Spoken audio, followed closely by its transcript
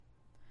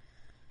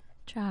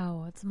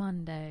Ciao, it's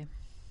Monday.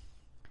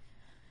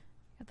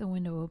 Got the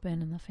window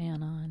open and the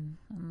fan on,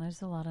 and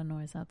there's a lot of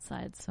noise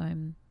outside, so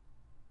I'm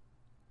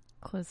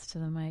close to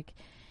the mic.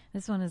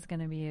 This one is going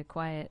to be a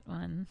quiet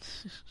one.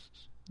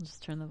 I'll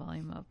just turn the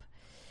volume up.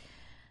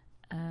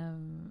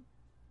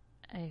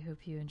 I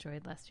hope you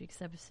enjoyed last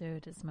week's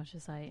episode as much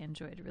as I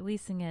enjoyed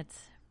releasing it.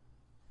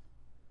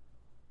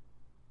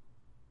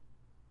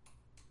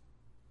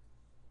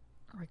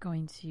 We're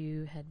going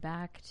to head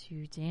back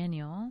to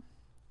Daniel,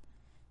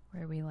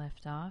 where we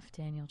left off,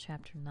 Daniel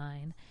chapter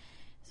 9.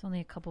 There's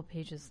only a couple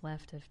pages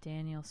left of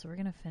Daniel, so we're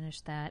going to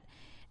finish that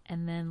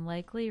and then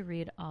likely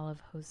read all of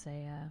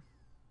Hosea.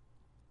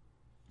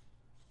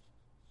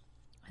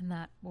 And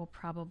that will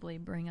probably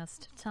bring us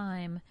to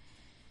time,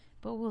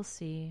 but we'll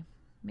see.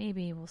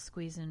 Maybe we'll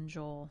squeeze in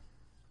Joel,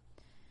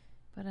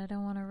 but I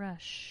don't want to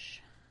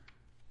rush.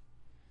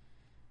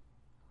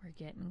 We're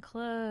getting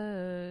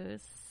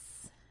close.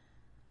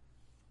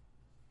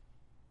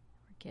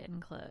 We're getting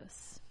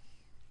close.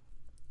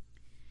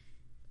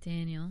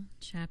 Daniel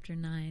chapter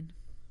 9.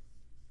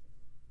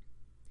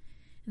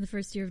 In the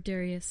first year of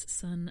Darius,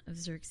 son of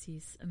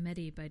Xerxes, a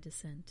Mede by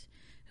descent,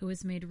 who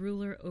was made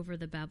ruler over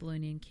the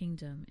Babylonian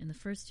kingdom, in the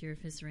first year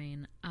of his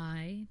reign,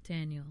 I,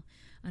 Daniel,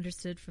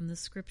 understood from the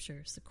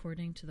scriptures,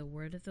 according to the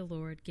word of the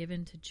Lord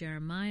given to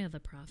Jeremiah the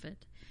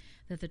prophet,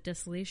 that the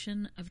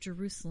desolation of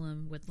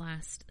Jerusalem would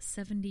last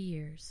 70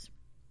 years.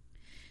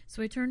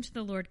 So I turned to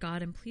the Lord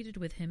God and pleaded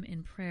with him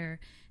in prayer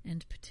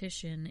and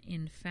petition,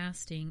 in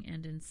fasting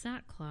and in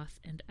sackcloth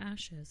and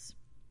ashes.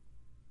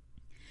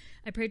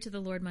 I prayed to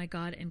the Lord my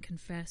God and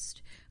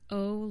confessed,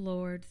 O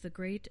Lord, the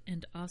great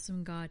and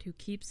awesome God who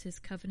keeps his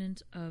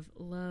covenant of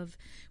love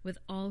with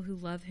all who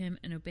love him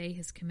and obey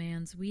his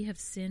commands, we have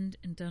sinned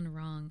and done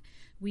wrong.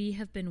 We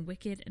have been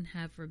wicked and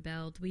have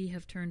rebelled. We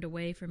have turned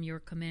away from your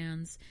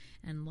commands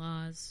and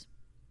laws.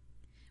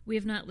 We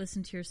have not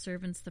listened to your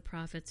servants, the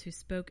prophets, who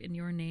spoke in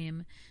your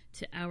name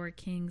to our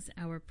kings,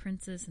 our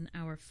princes, and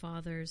our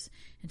fathers,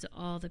 and to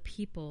all the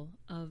people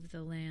of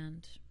the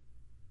land.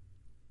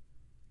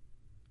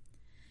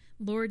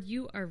 Lord,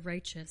 you are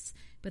righteous,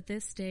 but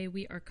this day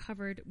we are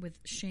covered with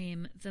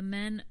shame, the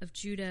men of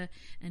Judah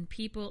and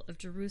people of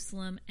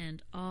Jerusalem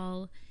and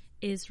all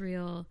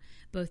Israel,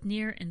 both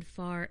near and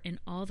far, in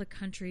all the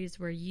countries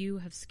where you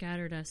have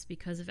scattered us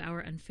because of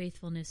our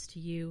unfaithfulness to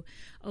you.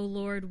 O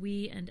Lord,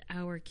 we and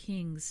our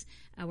kings,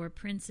 our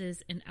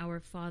princes, and our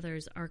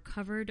fathers are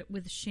covered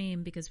with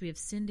shame because we have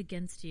sinned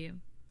against you.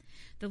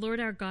 The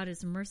Lord our God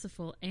is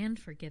merciful and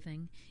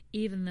forgiving,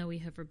 even though we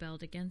have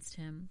rebelled against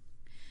him.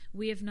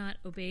 We have not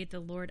obeyed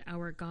the Lord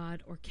our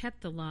God or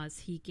kept the laws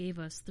he gave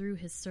us through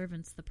his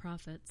servants the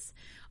prophets.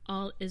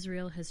 All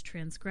Israel has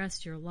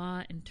transgressed your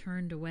law and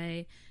turned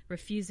away,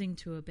 refusing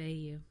to obey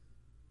you.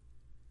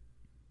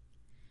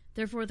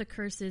 Therefore the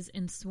curses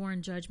and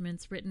sworn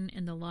judgments written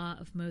in the law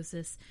of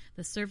Moses,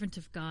 the servant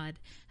of God,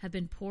 have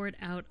been poured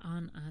out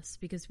on us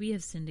because we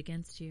have sinned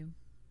against you.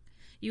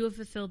 You have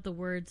fulfilled the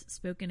words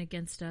spoken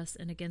against us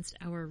and against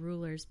our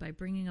rulers by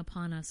bringing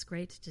upon us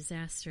great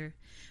disaster.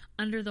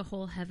 Under the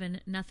whole heaven,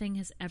 nothing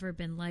has ever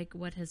been like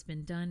what has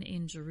been done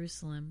in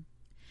Jerusalem.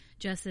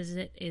 Just as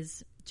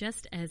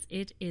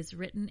it is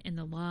written in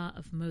the law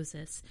of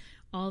Moses,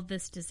 all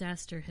this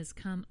disaster has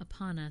come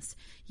upon us,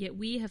 yet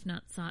we have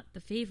not sought the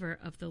favor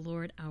of the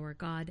Lord our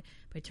God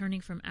by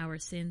turning from our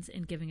sins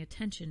and giving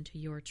attention to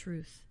your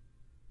truth.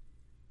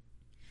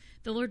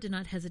 The Lord did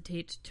not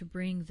hesitate to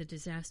bring the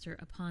disaster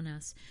upon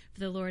us,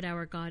 for the Lord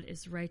our God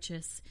is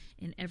righteous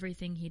in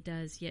everything he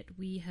does, yet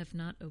we have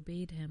not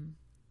obeyed him.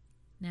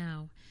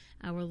 Now,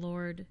 our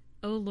Lord,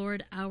 O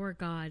Lord our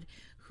God,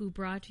 who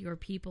brought your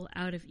people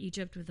out of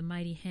Egypt with a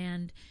mighty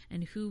hand,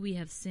 and who we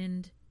have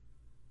sinned,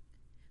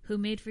 who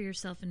made for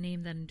yourself a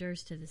name that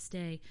endures to this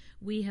day,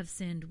 we have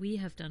sinned, we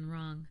have done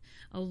wrong.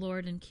 O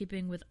Lord, in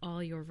keeping with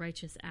all your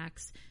righteous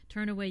acts,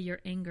 turn away your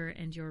anger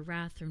and your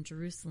wrath from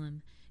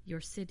Jerusalem,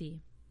 your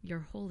city, your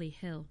holy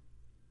hill.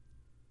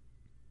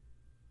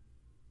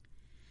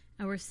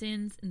 Our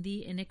sins and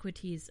the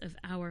iniquities of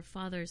our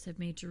fathers have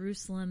made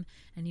Jerusalem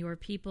and your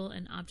people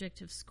an object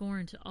of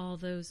scorn to all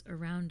those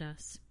around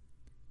us.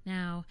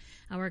 Now,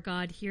 our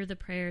God, hear the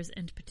prayers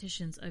and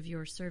petitions of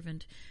your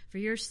servant. For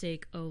your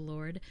sake, O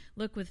Lord,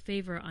 look with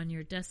favor on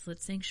your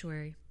desolate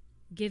sanctuary.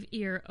 Give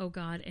ear, O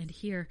God, and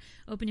hear.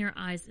 Open your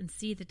eyes and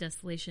see the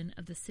desolation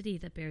of the city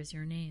that bears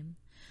your name.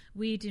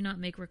 We do not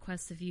make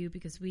requests of you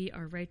because we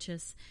are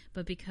righteous,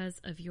 but because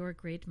of your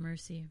great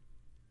mercy.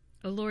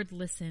 O Lord,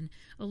 listen.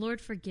 O Lord,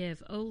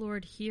 forgive. O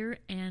Lord, hear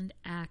and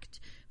act.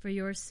 For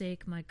your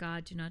sake, my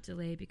God, do not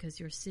delay,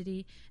 because your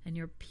city and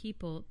your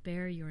people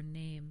bear your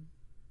name.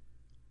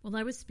 While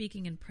I was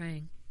speaking and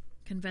praying,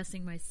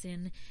 confessing my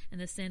sin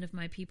and the sin of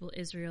my people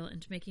Israel,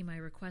 and making my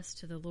request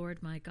to the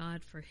Lord my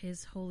God for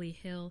his holy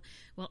hill,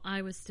 while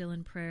I was still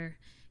in prayer,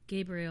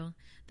 Gabriel,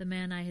 the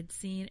man I had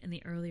seen in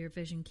the earlier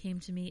vision,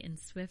 came to me in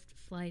swift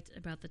flight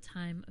about the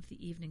time of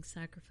the evening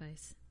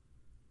sacrifice.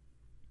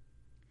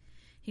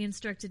 He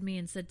instructed me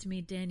and said to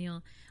me,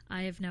 Daniel,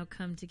 I have now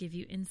come to give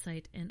you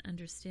insight and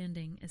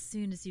understanding. As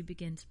soon as you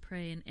begin to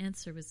pray, an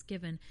answer was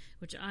given,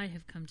 which I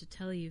have come to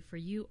tell you, for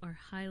you are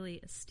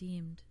highly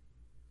esteemed.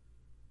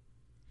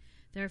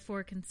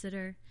 Therefore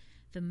consider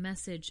the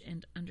message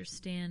and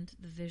understand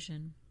the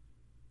vision.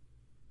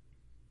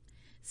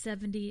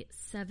 70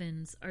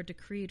 sevens are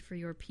decreed for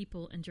your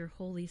people and your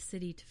holy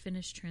city to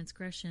finish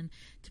transgression,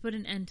 to put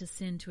an end to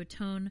sin, to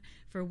atone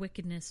for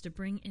wickedness, to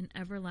bring in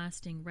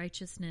everlasting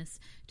righteousness,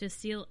 to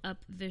seal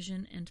up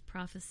vision and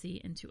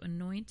prophecy, and to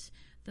anoint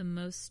the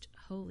most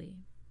holy.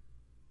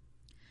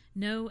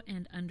 Know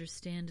and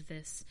understand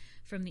this,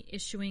 from the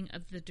issuing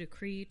of the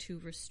decree to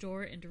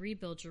restore and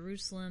rebuild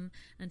Jerusalem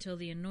until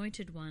the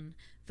Anointed One,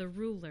 the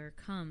ruler,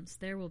 comes,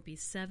 there will be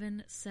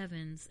 7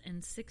 sevens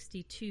and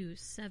 62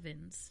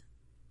 sevens.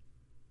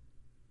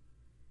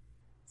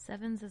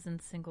 Sevens is in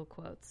single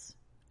quotes.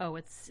 Oh,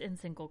 it's in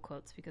single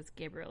quotes because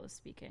Gabriel is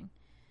speaking.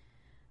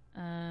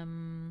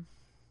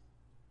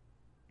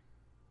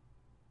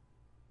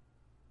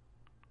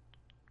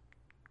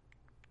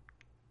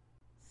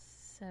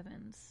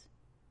 Sevens.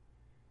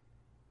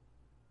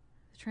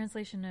 The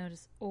translation note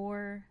is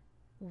or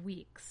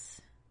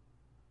weeks.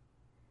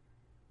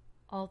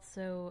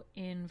 Also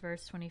in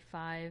verse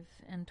 25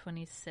 and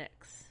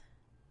 26.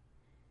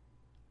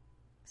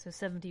 So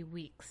 70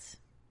 weeks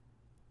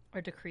are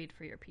decreed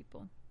for your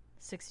people.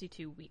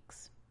 62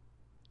 weeks.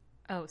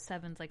 Oh,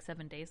 sevens, like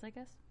 7 days, I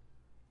guess?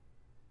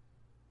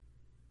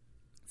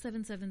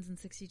 7 sevens and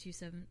 62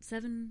 sevens.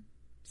 7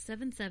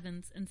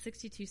 sevens and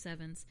 62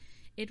 sevens.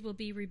 It will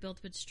be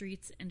rebuilt with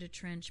streets and a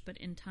trench, but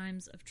in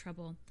times of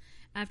trouble.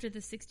 After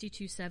the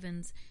 62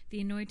 sevens,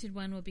 the Anointed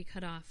One will be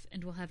cut off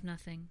and will have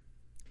nothing.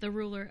 The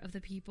ruler of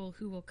the people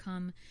who will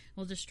come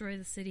will destroy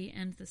the city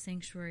and the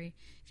sanctuary.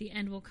 The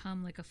end will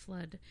come like a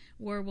flood.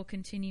 War will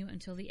continue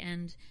until the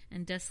end,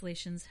 and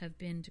desolations have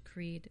been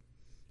decreed.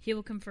 He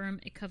will confirm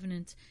a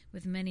covenant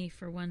with many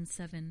for 1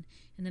 7.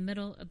 In the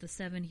middle of the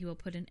 7, he will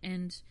put an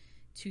end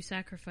to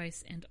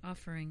sacrifice and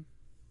offering.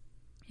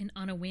 And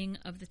on a wing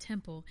of the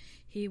temple,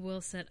 he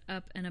will set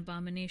up an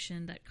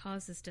abomination that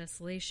causes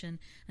desolation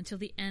until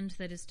the end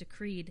that is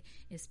decreed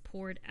is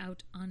poured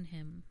out on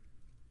him.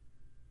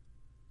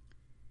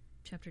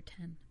 Chapter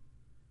 10.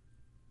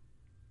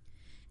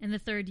 In the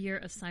 3rd year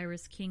of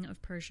Cyrus, king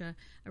of Persia,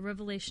 a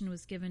revelation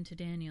was given to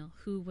Daniel,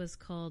 who was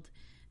called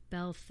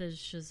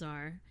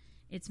Belteshazzar.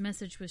 Its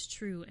message was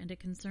true, and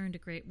it concerned a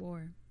great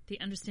war. The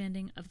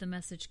understanding of the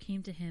message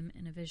came to him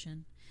in a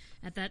vision.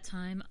 At that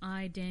time,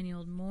 I,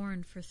 Daniel,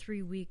 mourned for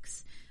 3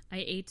 weeks.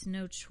 I ate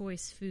no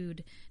choice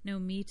food, no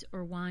meat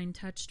or wine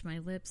touched my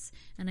lips,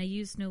 and I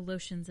used no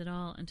lotions at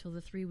all until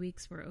the 3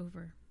 weeks were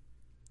over.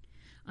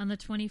 On the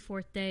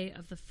 24th day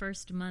of the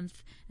 1st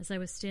month, as I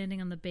was standing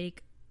on the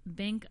bank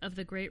of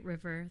the great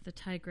river, the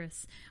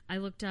Tigris, I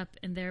looked up,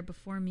 and there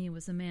before me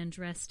was a man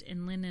dressed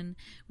in linen,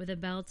 with a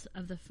belt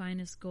of the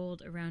finest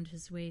gold around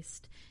his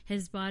waist.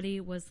 His body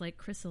was like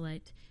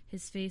chrysolite,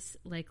 his face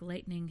like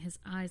lightning, his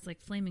eyes like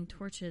flaming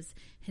torches,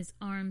 his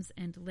arms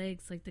and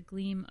legs like the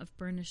gleam of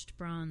burnished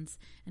bronze,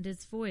 and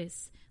his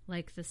voice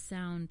like the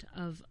sound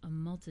of a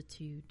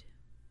multitude.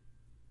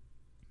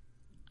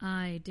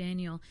 I,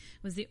 Daniel,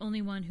 was the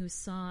only one who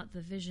saw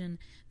the vision.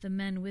 The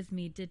men with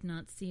me did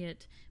not see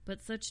it,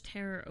 but such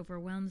terror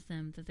overwhelmed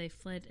them that they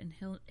fled and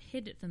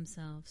hid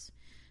themselves.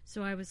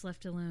 So I was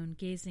left alone,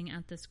 gazing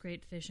at this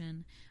great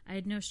vision. I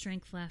had no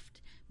strength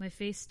left. My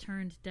face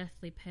turned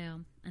deathly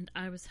pale, and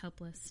I was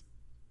helpless.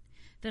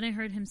 Then I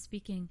heard him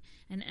speaking,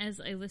 and as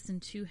I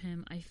listened to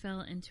him, I fell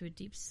into a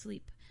deep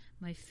sleep,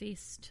 my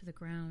face to the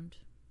ground.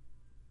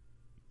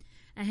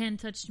 A hand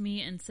touched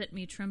me and set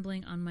me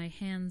trembling on my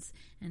hands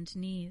and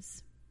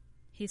knees.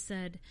 He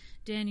said,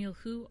 Daniel,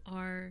 who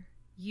are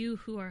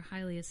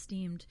highly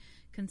esteemed,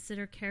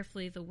 consider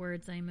carefully the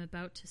words I am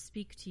about to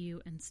speak to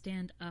you and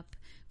stand up,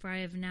 for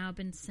I have now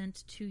been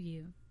sent to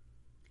you.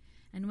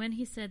 And when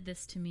he said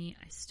this to me,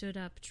 I stood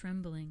up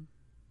trembling.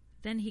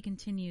 Then he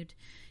continued,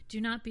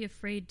 Do not be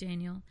afraid,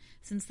 Daniel,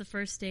 since the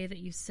first day that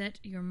you set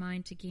your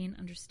mind to gain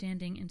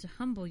understanding and to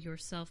humble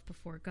yourself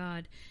before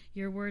God,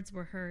 your words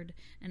were heard,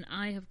 and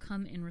I have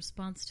come in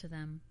response to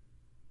them.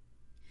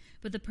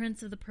 But the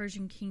prince of the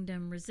Persian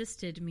kingdom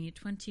resisted me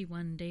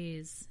 21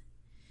 days.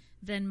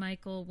 Then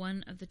Michael,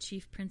 one of the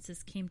chief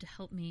princes, came to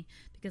help me,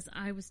 because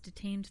I was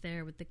detained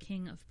there with the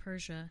king of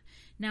Persia.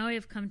 Now I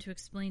have come to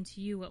explain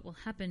to you what will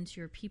happen to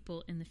your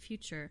people in the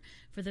future,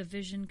 for the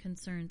vision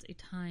concerns a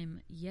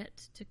time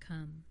yet to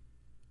come.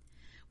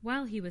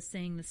 While he was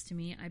saying this to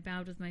me, I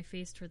bowed with my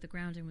face toward the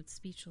ground and was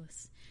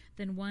speechless.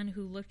 Then one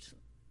who looked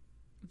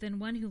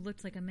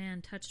like a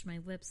man touched my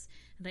lips,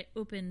 and I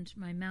opened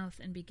my mouth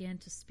and began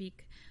to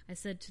speak. I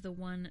said to the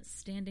one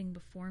standing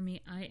before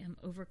me, I am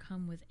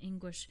overcome with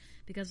anguish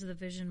because of the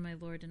vision, my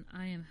Lord, and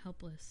I am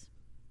helpless.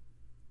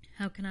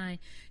 How can I,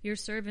 your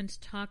servant,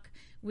 talk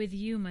with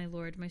you, my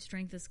Lord? My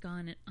strength is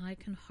gone, and I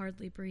can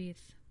hardly breathe.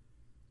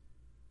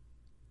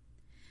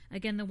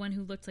 Again, the one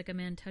who looked like a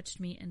man touched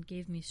me and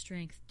gave me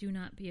strength. Do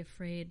not be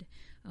afraid,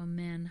 O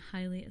man,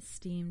 highly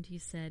esteemed, he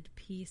said.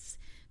 Peace,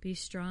 be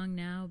strong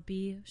now,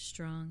 be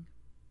strong.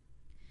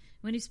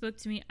 When he spoke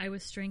to me, I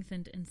was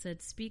strengthened and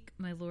said, Speak,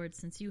 my Lord,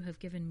 since you have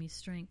given me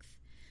strength.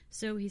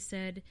 So he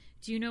said,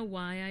 Do you know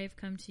why I have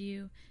come to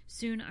you?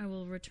 Soon I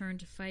will return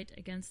to fight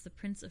against the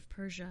prince of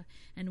Persia,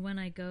 and when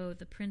I go,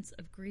 the prince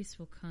of Greece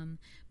will come.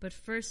 But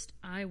first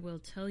I will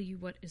tell you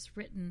what is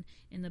written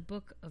in the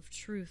book of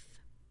truth.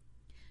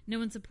 No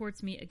one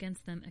supports me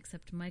against them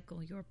except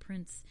Michael, your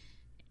prince.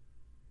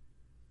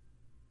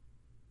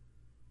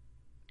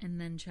 And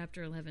then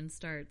chapter 11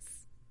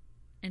 starts.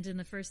 And in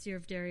the first year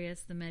of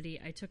Darius the Mede,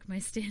 I took my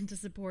stand to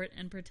support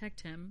and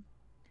protect him.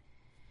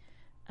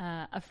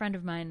 A friend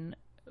of mine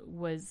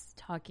was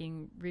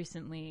talking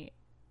recently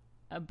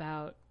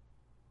about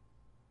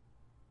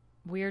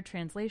weird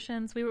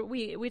translations.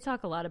 We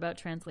talk a lot about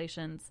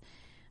translations,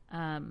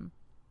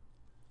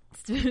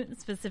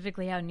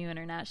 specifically how New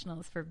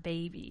International is for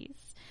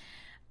babies.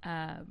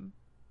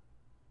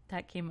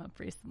 That came up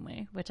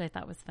recently, which I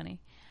thought was funny.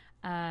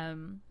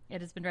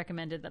 It has been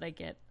recommended that I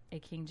get a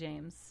King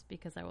James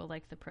because I will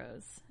like the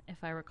prose.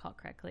 If I recall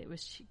correctly, it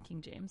was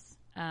King James.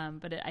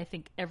 But I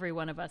think every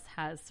one of us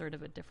has sort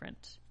of a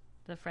different,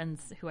 the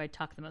friends who I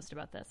talk the most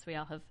about this, we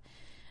all have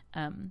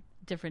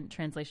different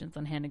translations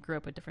on hand and grew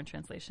up with different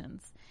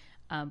translations.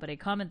 But a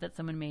comment that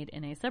someone made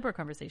in a separate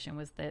conversation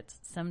was that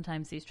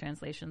sometimes these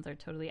translations are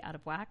totally out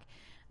of whack.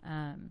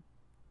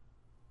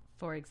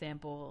 For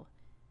example,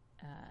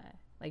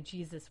 like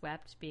Jesus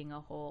wept being a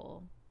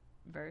whole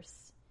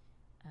verse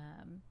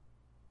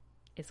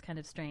is kind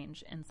of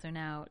strange. And so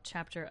now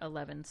chapter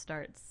 11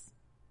 starts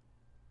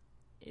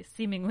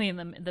seemingly in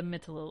the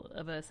middle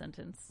of a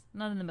sentence.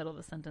 Not in the middle of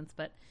a sentence,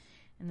 but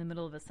in the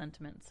middle of a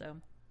sentiment. So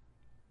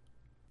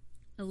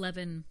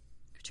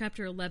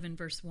chapter 11,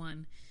 verse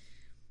 1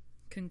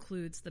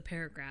 concludes the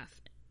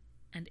paragraph.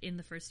 And in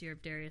the first year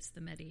of Darius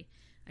the Mede,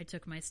 I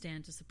took my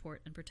stand to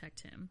support and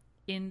protect him.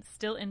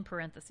 Still in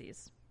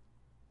parentheses.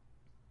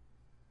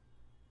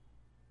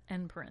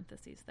 End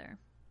parentheses there.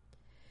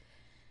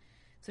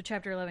 So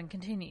chapter 11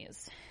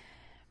 continues.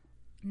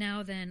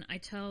 Now then, I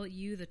tell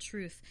you the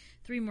truth.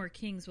 3 more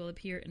kings will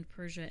appear in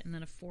Persia, and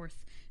then a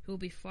 4th, who will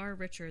be far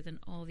richer than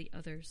all the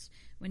others.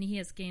 When he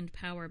has gained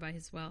power by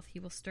his wealth, he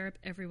will stir up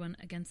everyone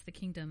against the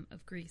kingdom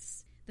of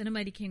Greece. Then a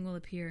mighty king will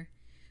appear,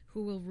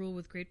 who will rule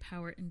with great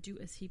power and do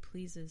as he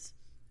pleases.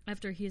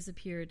 After he has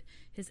appeared,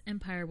 his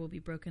empire will be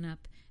broken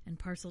up and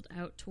parceled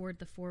out toward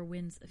the 4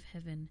 winds of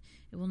heaven.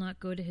 It will not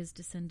go to his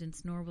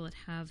descendants, nor will it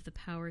have the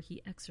power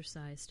he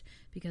exercised,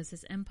 because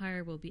his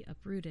empire will be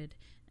uprooted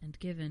and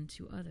given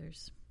to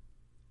others.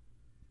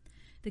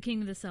 The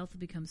king of the south will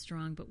become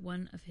strong, but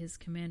one of his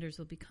commanders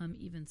will become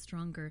even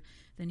stronger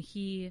than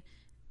he.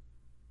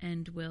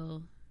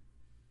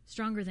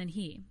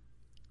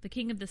 The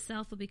king of the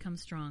south will become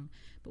strong,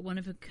 but one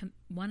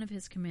of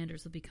his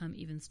commanders will become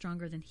even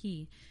stronger than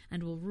he,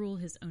 and will rule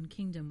his own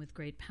kingdom with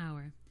great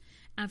power.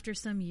 After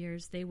some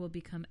years, they will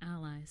become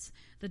allies.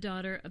 The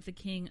daughter of the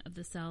king of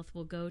the south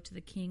will go to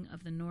the king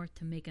of the north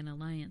to make an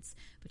alliance,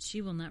 but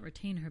she will not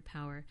retain her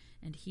power,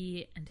 and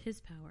he and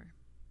his power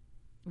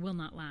will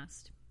not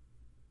last.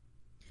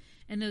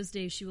 In those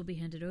days she will be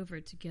handed over,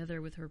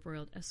 together with her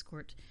royal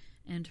escort,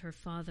 and her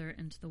father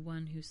and the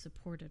one who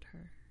supported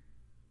her.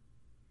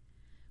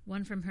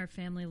 One from her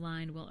family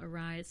line will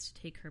arise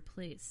to take her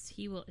place.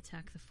 He will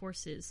attack the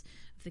forces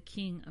of the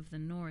king of the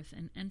north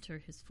and enter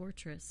his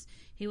fortress.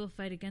 He will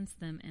fight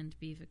against them and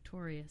be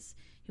victorious.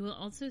 He will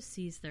also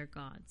seize their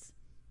gods,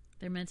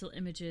 their mental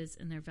images,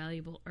 and their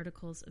valuable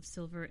articles of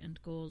silver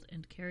and gold,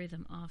 and carry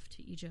them off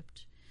to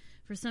Egypt.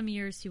 For some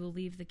years he will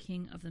leave the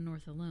king of the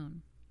north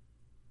alone.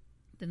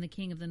 Then the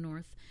king of the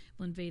north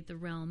will invade the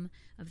realm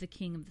of the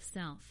king of the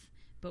south,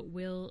 but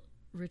will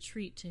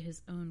retreat to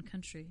his own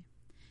country.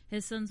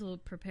 His sons will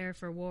prepare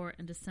for war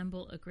and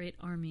assemble a great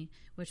army,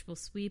 which will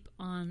sweep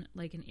on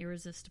like an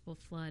irresistible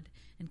flood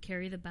and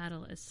carry the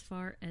battle as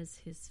far as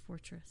his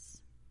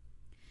fortress.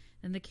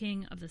 Then the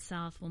king of the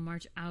south will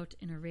march out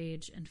in a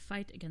rage and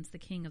fight against the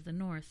king of the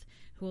north,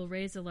 who will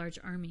raise a large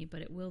army,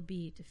 but it will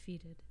be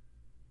defeated.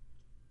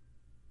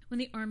 When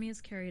the army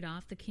is carried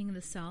off, the king of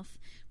the south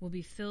will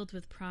be filled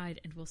with pride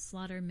and will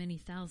slaughter many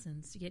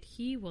thousands, yet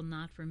he will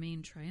not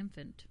remain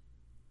triumphant.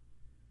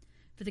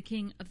 For the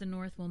king of the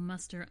north will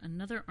muster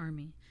another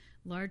army,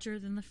 larger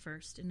than the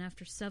first, and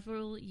after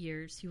several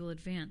years he will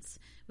advance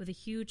with a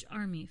huge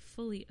army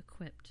fully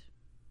equipped.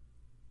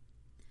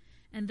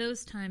 And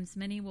those times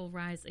many will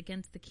rise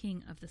against the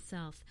king of the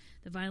south.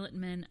 The violent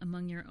men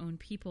among your own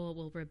people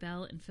will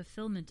rebel in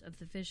fulfillment of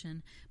the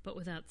vision, but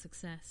without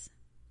success.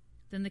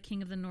 Then the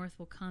king of the north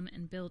will come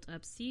and build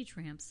up siege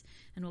ramps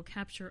and will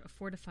capture a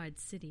fortified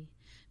city.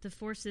 The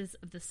forces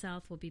of the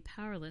south will be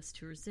powerless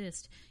to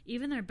resist.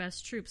 Even their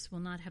best troops will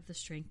not have the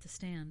strength to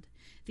stand.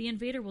 The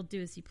invader will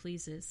do as he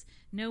pleases.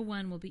 No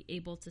one will be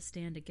able to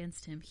stand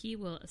against him. He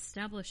will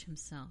establish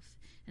himself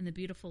in the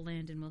beautiful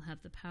land and will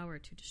have the power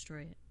to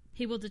destroy it.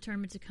 He will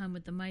determine to come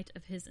with the might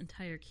of his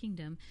entire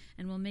kingdom,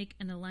 and will make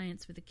an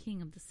alliance with the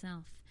king of the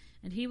south.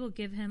 And he will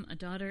give him a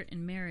daughter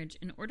in marriage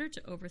in order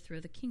to overthrow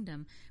the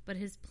kingdom, but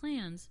his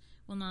plans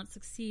will not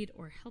succeed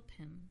or help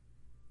him.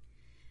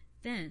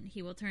 Then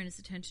he will turn his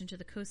attention to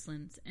the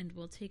coastlands, and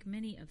will take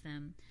many of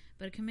them,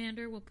 but a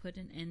commander will put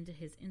an end to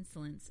his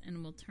insolence,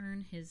 and will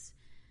turn his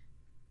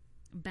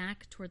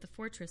back toward the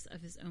fortress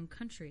of his own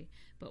country,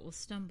 but will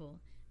stumble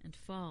and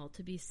fall,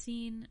 to be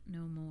seen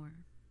no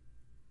more.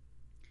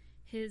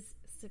 His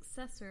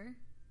successor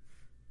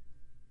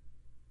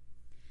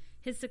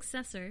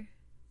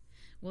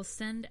will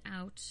send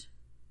out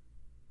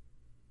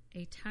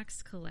a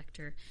tax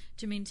collector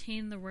to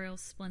maintain the royal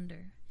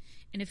splendor.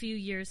 In a few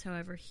years,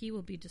 however, he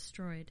will be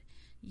destroyed,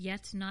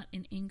 yet not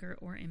in anger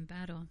or in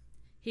battle.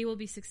 He will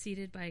be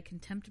succeeded by a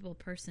contemptible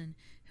person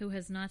who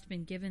has not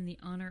been given the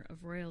honor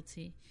of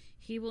royalty.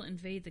 He will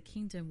invade the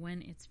kingdom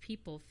when its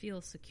people feel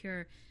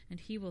secure,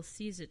 and he will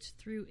seize it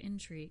through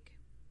intrigue.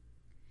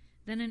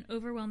 Then an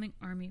overwhelming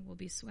army will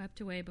be swept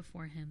away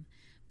before him.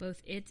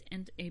 Both it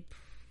and a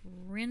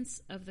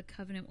prince of the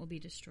covenant will be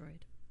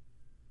destroyed.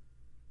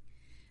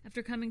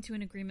 After coming to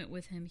an agreement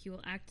with him, he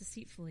will act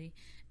deceitfully,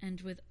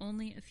 and with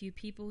only a few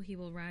people he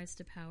will rise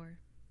to power.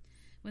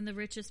 When the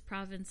richest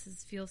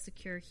provinces feel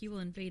secure, he will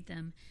invade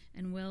them,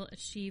 and will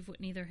achieve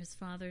what neither his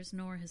fathers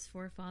nor his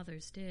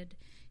forefathers did.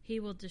 He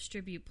will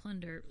distribute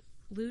plunder,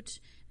 loot,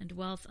 and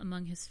wealth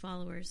among his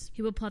followers.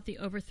 He will plot the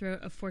overthrow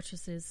of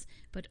fortresses,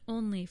 but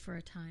only for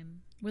a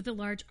time. With a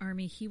large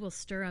army, he will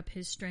stir up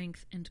his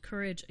strength and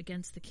courage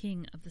against the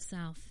king of the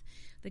south.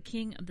 The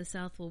king of the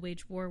south will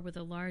wage war with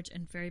a large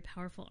and very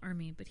powerful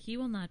army, but he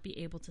will not be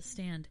able to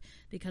stand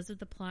because of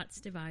the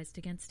plots devised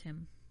against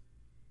him.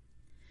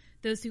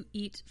 Those who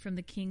eat from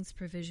the king's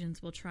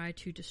provisions will try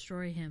to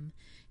destroy him.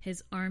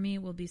 His army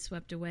will be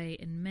swept away,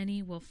 and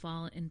many will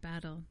fall in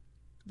battle.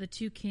 The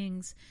two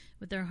kings,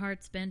 with their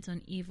hearts bent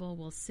on evil,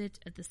 will sit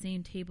at the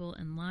same table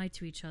and lie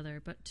to each other,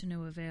 but to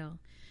no avail,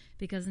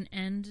 because an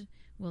end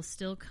will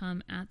still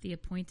come at the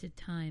appointed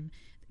time.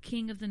 The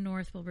king of the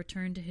north will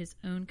return to his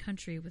own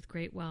country with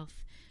great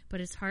wealth, but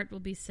his heart will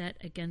be set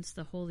against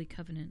the holy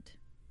covenant.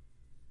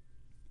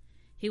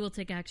 He will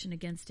take action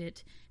against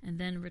it, and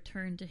then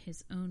return to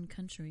his own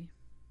country.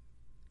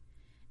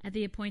 At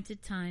the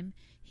appointed time,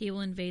 he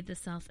will invade the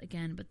south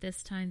again, but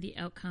this time the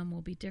outcome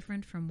will be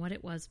different from what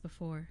it was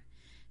before.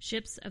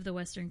 Ships of the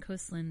western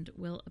coastland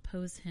will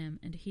oppose him,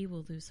 and he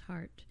will lose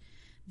heart.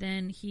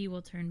 Then he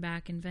will turn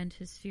back and vent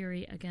his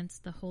fury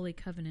against the holy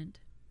covenant.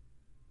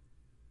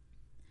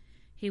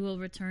 He will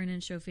return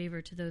and show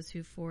favor to those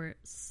who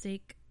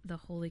forsake the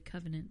holy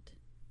covenant.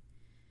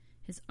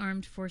 His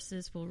armed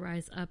forces will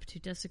rise up to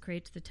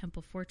desecrate the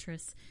temple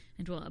fortress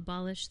and will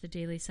abolish the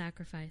daily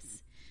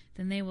sacrifice.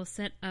 Then they will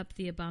set up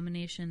the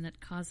abomination that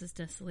causes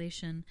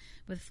desolation.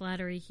 With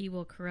flattery he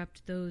will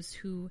corrupt those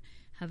who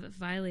have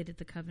violated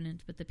the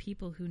covenant, but the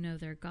people who know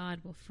their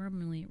God will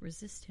firmly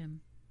resist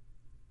him.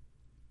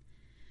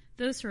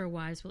 Those who are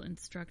wise will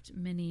instruct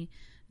many,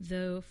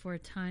 though for a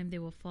time they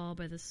will fall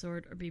by the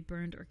sword or be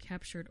burned or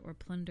captured or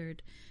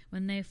plundered.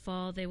 When they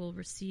fall, they will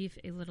receive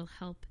a little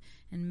help,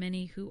 and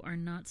many who are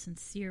not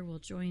sincere will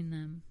join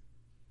them.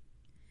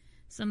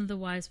 Some of the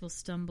wise will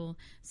stumble,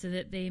 so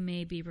that they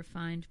may be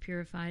refined,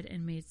 purified,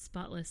 and made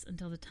spotless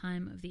until the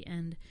time of the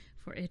end,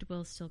 for it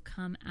will still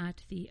come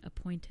at the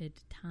appointed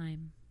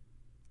time.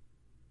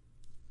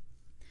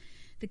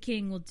 The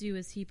king will do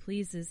as he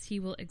pleases. He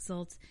will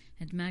exalt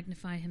and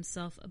magnify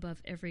himself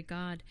above every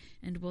god,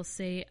 and will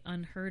say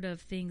unheard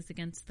of things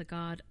against the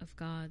God of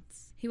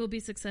gods. He will be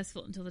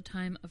successful until the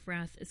time of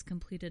wrath is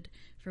completed,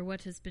 for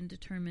what has been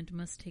determined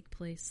must take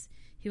place.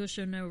 He will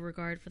show no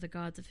regard for the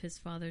gods of his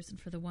fathers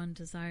and for the one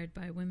desired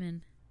by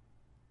women.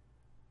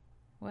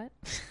 What?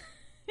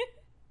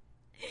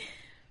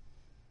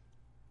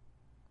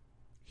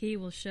 He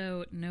will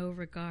show no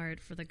regard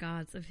for the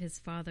gods of his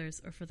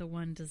fathers or for the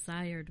one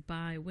desired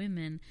by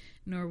women,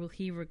 nor will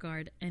he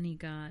regard any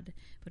god,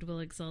 but will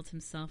exalt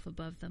himself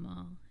above them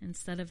all.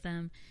 Instead of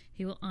them,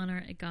 he will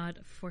honor a god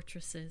of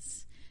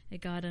fortresses, a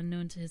god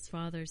unknown to his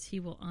fathers. He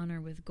will honor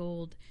with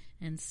gold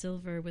and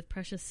silver, with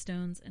precious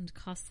stones and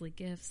costly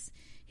gifts.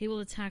 He will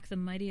attack the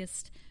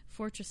mightiest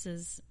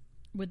fortresses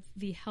with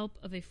the help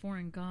of a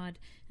foreign god,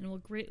 and will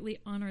greatly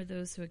honor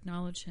those who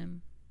acknowledge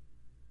him.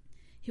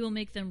 He will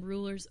make them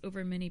rulers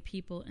over many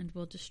people and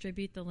will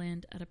distribute the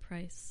land at a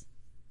price.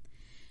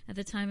 At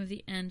the time of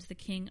the end, the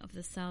king of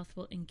the south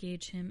will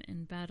engage him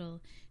in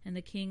battle, and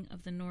the king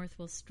of the north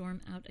will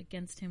storm out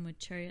against him with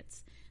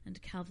chariots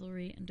and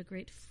cavalry and a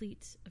great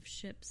fleet of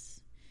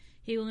ships.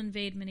 He will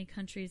invade many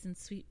countries and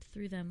sweep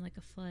through them like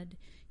a flood.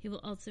 He will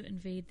also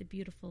invade the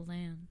beautiful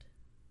land.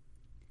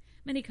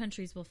 Many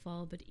countries will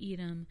fall, but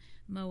Edom,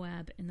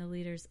 Moab, and the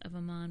leaders of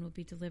Ammon will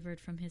be delivered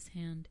from his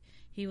hand.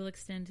 He will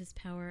extend his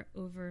power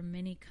over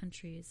many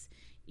countries.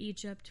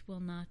 Egypt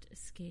will not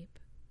escape.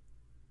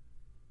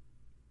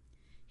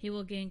 He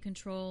will gain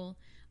control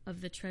of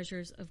the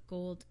treasures of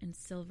gold and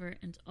silver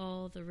and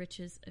all the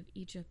riches of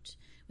Egypt,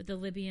 with the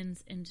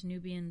Libyans and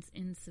Nubians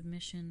in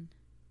submission.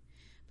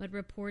 But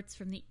reports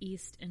from the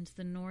east and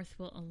the north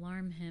will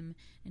alarm him,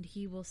 and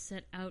he will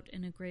set out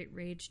in a great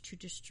rage to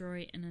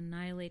destroy and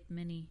annihilate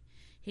many.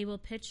 He will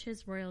pitch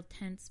his royal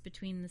tents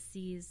between the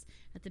seas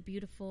at the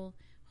beautiful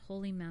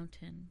holy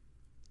mountain.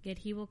 Yet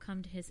he will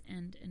come to his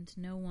end, and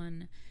no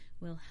one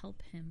will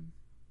help him.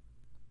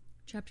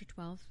 Chapter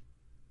 12.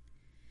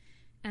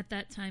 At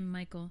that time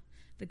Michael,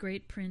 the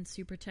great prince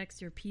who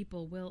protects your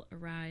people, will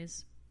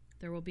arise.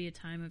 There will be a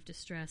time of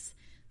distress,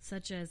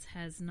 such as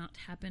has not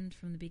happened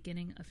from the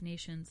beginning of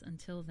nations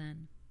until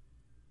then.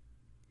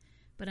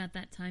 But at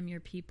that time your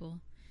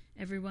people,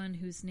 everyone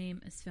whose name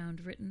is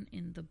found written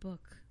in the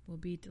book, will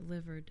be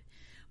delivered.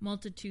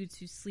 Multitudes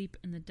who sleep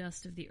in the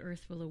dust of the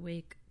earth will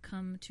awake,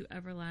 come to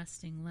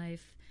everlasting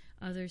life,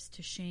 others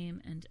to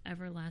shame and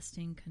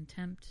everlasting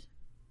contempt.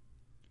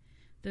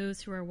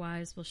 Those who are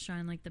wise will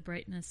shine like the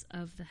brightness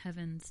of the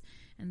heavens,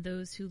 and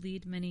those who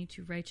lead many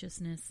to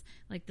righteousness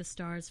like the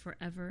stars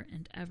forever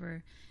and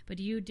ever. But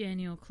you,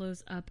 Daniel,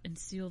 close up and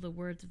seal the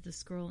words of the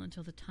scroll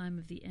until the time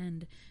of the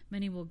end.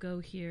 Many will go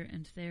here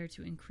and there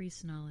to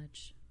increase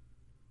knowledge.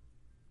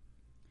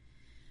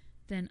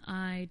 Then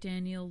I,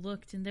 Daniel,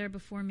 looked, and there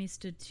before me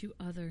stood two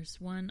others,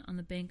 one on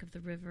the bank of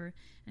the river,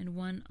 and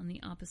one on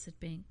the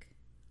opposite bank.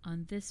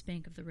 On this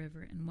bank of the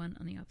river, and one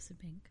on the opposite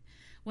bank.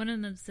 One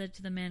of them said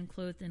to the man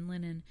clothed in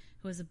linen,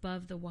 who was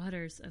above the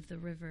waters of the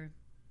river,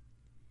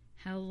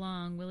 "How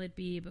long will it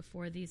be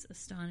before these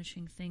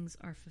astonishing things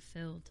are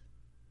fulfilled?"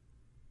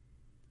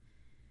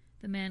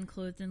 The man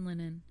clothed in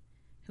linen,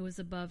 who was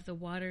above the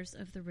waters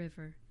of the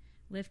river,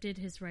 lifted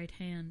his right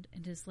hand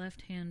and his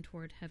left hand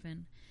toward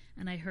heaven,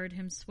 and I heard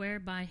him swear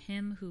by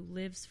him who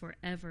lives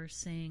forever,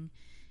 saying,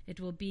 "It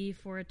will be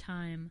for a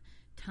time,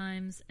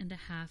 times and a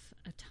half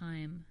a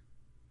time.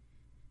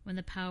 When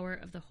the power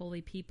of the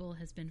holy people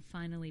has been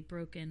finally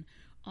broken,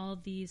 all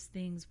these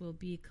things will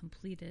be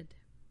completed."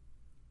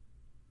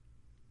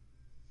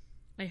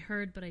 I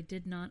heard, but I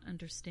did not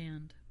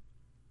understand.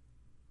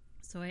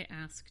 So I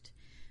asked,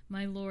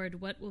 "My Lord,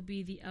 what will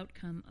be the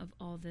outcome of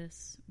all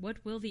this?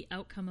 What will the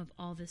outcome of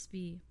all this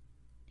be?"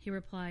 He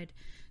replied,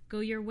 "Go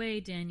your way,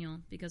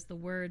 Daniel, because the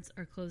words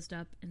are closed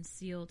up and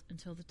sealed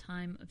until the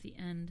time of the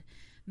end.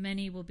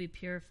 Many will be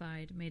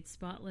purified, made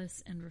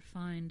spotless and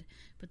refined,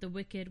 but the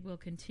wicked will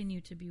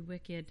continue to be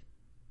wicked.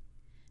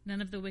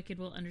 None of the wicked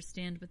will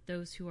understand, but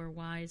those who are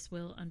wise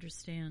will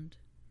understand.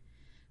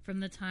 From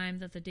the time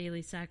that the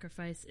daily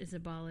sacrifice is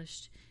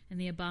abolished and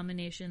the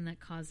abomination that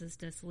causes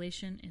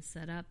desolation is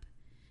set up,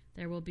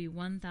 there will be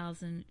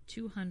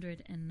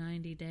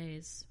 1,290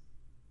 days.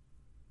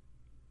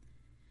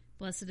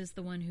 Blessed is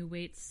the one who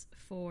waits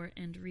for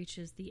and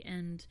reaches the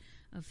end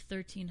of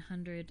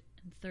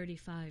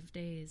 1,335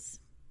 days.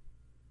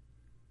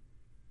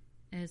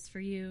 As for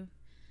you,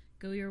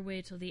 go your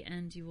way till the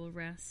end, you will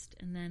rest,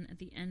 and then at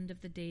the end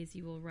of the days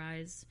you will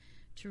rise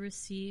to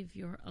receive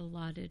your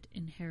allotted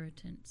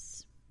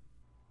inheritance."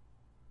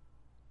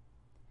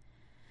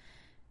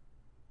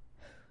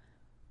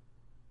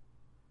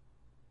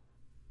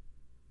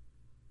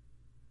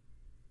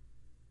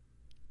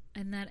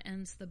 And that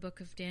ends the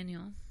book of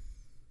Daniel.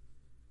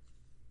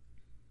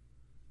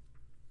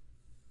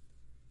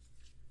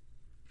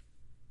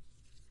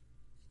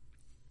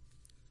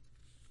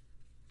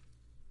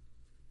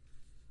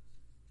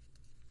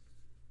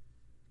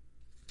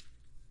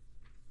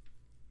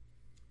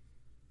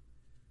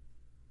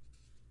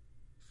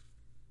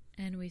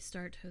 And we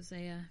start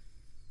Hosea.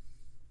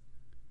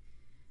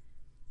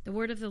 The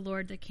word of the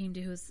Lord that came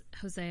to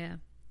Hosea,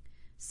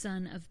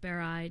 son of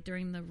Berai,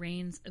 during the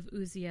reigns of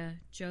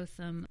Uzziah,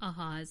 Jotham,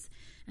 Ahaz,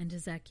 and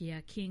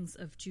Hezekiah, kings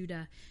of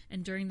Judah,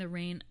 and during the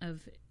reign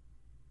of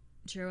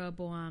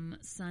Jeroboam,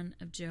 son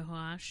of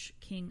Jehoash,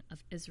 king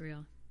of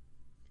Israel.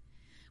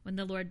 When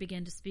the Lord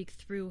began to speak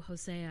through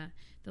Hosea,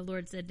 the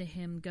Lord said to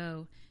him,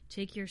 "Go,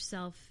 take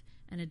yourself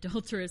an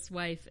adulterous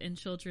wife and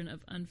children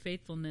of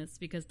unfaithfulness,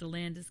 because the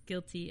land is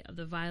guilty of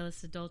the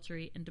vilest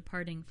adultery in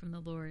departing from the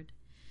Lord."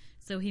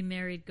 So he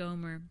married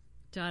Gomer,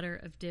 daughter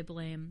of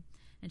Diblaim,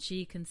 and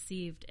she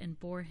conceived and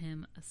bore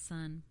him a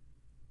son.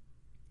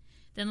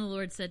 Then the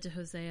Lord said to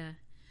Hosea,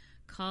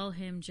 "Call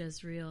him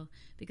Jezreel,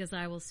 because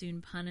I will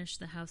soon punish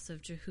the house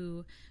of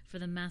Jehu for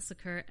the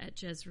massacre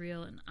at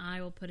Jezreel, and I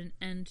will put an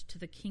end to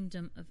the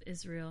kingdom of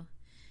Israel.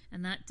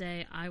 And that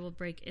day I will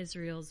break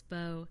Israel's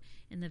bow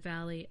in the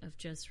valley of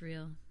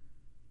Jezreel."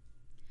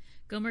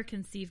 Gomer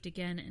conceived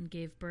again and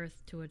gave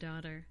birth to a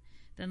daughter.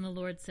 Then the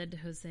Lord said to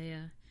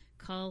Hosea,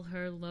 "Call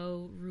her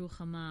Lo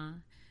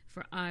Ruhamah,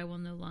 for I will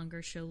no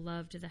longer show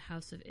love to the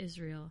house of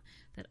Israel,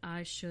 that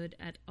I should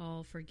at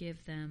all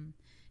forgive them.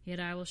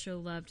 Yet I will show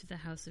love to the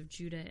house of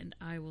Judah, and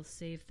I will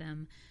save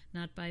them,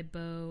 not by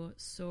bow,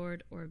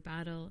 sword, or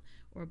battle,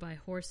 or by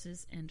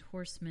horses and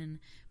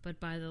horsemen, but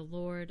by the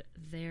Lord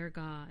their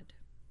God."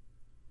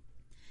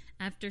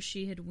 After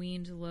she had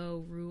weaned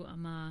Lo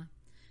Ruhamah,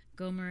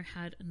 Gomer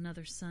had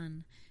another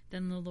son.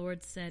 Then the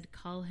Lord said,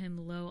 "Call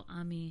him Lo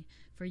Ami,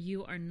 for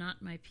you are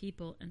not my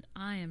people, and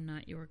I am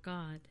not your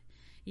God.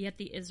 Yet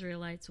the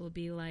Israelites will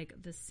be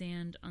like the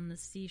sand on the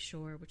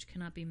seashore, which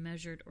cannot be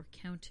measured or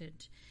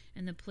counted.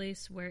 In the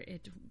place where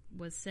it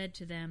was said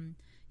to them,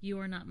 'You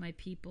are not my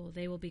people,'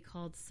 they will be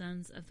called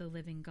sons of the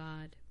living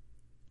God.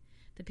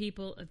 The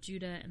people of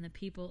Judah and the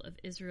people of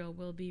Israel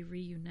will be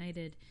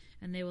reunited,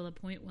 and they will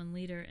appoint one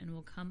leader and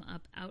will come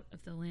up out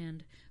of the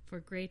land, for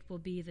great will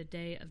be the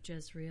day of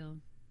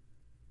Jezreel."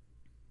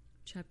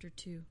 Chapter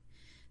 2.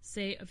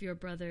 Say of your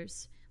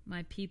brothers,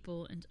 "My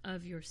people," and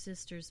of your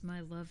sisters, "My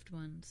loved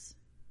ones."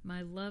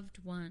 My loved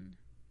one.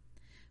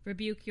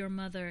 Rebuke your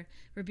mother,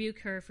 rebuke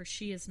her, for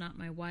she is not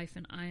my wife,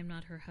 and I am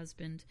not her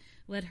husband.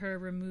 Let her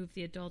remove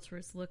the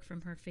adulterous look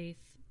from her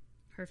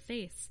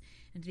face,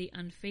 and the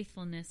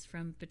unfaithfulness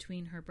from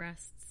between her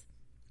breasts.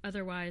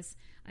 Otherwise,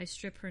 I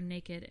strip her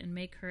naked and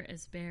make her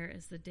as bare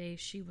as the day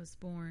she was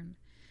born.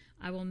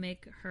 I will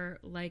make her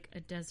like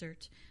a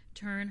desert,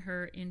 turn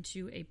her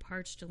into a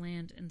parched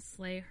land, and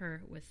slay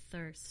her with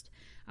thirst.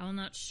 I will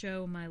not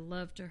show my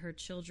love to her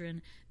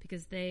children,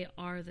 because they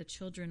are the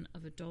children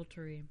of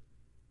adultery.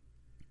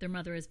 Their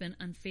mother has been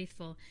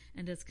unfaithful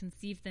and has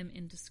conceived them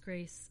in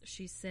disgrace.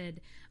 She said,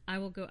 "I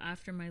will go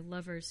after my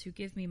lovers who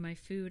give me my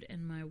food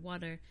and my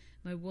water,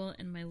 my wool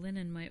and my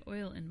linen, my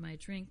oil and my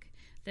drink.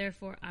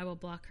 Therefore I will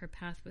block her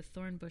path with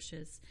thorn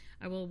bushes.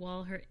 I will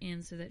wall her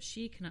in so that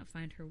she cannot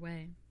find her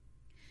way.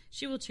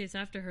 She will chase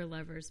after her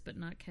lovers, but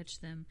not catch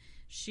them.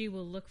 She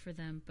will look for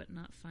them, but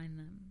not find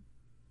them.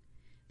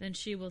 Then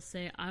she will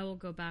say, I will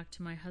go back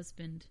to my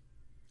husband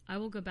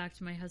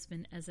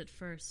as at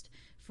first,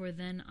 for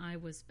then I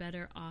was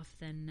better off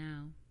than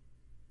now.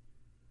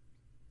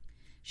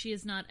 She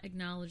has not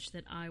acknowledged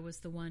that I was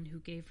the one who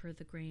gave her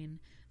the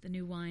grain, the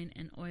new wine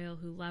and oil,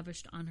 who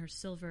lavished on her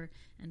silver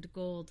and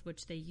gold,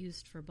 which they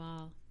used for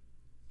Baal.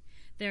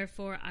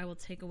 Therefore I will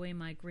take away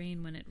my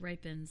grain when it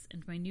ripens,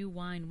 and my new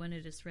wine when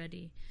it is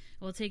ready.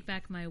 I will take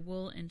back my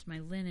wool and my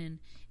linen,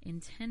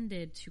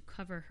 intended to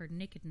cover her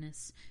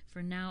nakedness,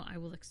 for now I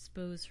will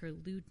expose her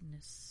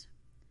lewdness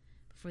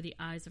before the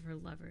eyes of her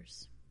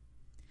lovers.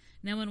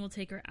 No one will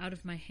take her out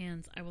of my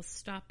hands. I will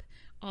stop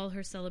all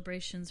her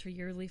celebrations, her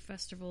yearly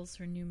festivals,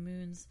 her new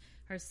moons,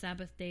 her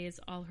Sabbath days,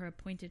 all her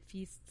appointed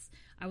feasts.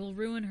 I will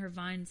ruin her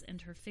vines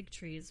and her fig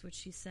trees, which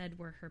she said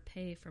were her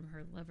pay from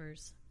her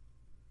lovers.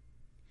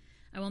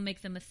 I will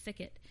make them a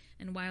thicket,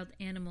 and wild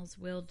animals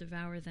will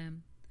devour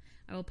them.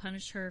 I will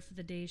punish her for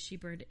the days she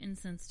burned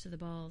incense to the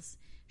Baals.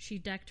 She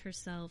decked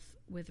herself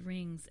with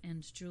rings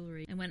and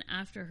jewelry, and went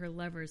after her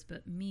lovers,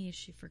 but me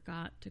she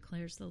forgot,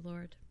 declares the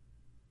Lord.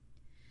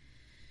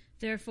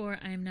 Therefore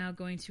I am now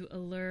going to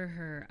allure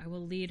her. I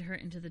will lead her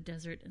into the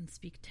desert and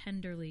speak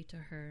tenderly to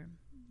her.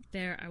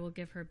 There I will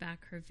give her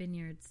back her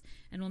vineyards,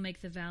 and will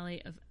make the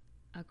valley of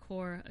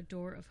Achor a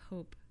door of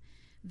hope.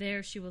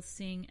 There she will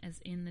sing as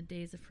in the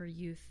days of her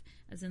youth,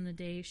 as in the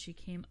day she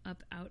came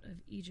up out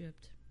of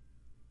Egypt.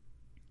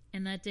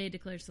 In that day,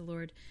 declares the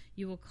Lord,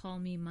 you will call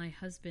me my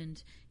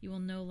husband. You will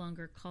no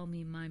longer call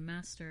me my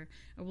master.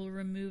 I will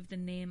remove the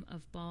name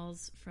of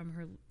Baals from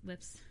her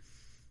lips.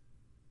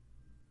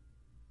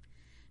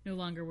 No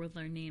longer will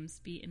their names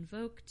be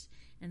invoked.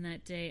 In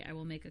that day I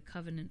will make a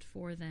covenant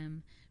for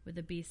them with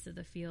the beasts of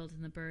the field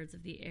and the birds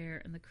of the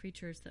air and the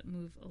creatures that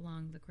move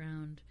along the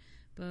ground.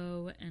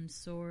 Bow and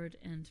sword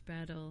and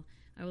battle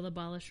I will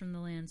abolish from the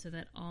land, so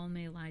that all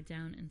may lie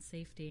down in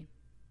safety.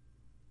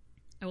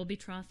 I will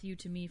betroth you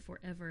to me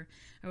forever.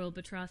 I will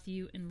betroth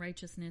you in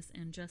righteousness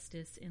and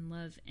justice, in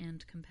love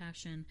and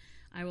compassion.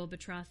 I will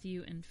betroth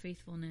you in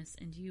faithfulness,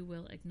 and you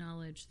will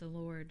acknowledge the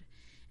Lord.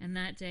 And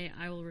that day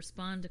I will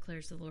respond,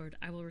 declares the Lord.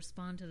 I will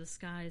respond to the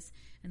skies,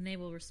 and they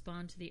will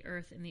respond to the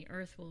earth, and the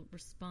earth will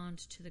respond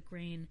to the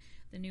grain,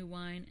 the new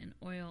wine and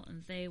oil,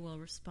 and they will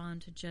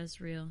respond to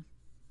Jezreel.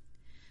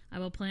 I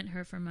will plant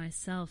her for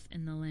myself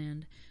in the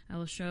land. I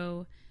will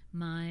show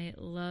my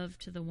love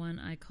to the one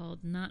I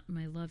called not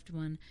my loved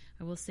one.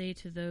 I will say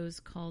to those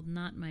called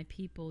not my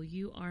people,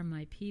 you are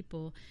my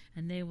people,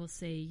 and they will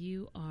say,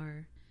 you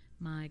are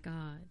my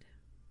God.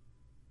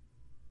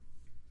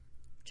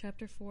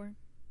 Chapter 4.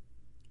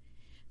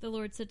 The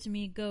Lord said to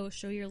me, go,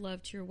 show your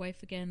love to your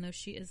wife again, though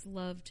she is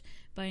loved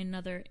by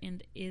another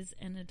and is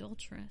an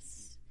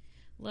adulteress.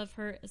 Love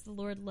her as the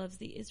Lord loves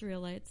the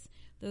Israelites,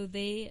 though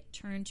they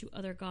turn to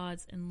other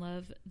gods and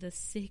love the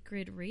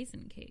sacred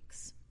raisin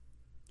cakes.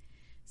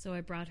 So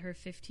I brought her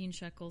 15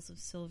 shekels of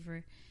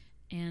silver,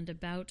 and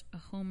about a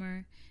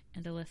homer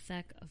and a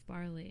lethek of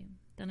barley.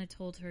 Then I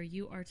told her,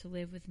 you are to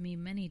live with me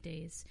many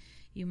days.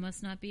 You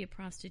must not be a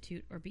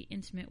prostitute or be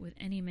intimate with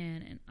any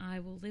man, and I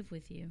will live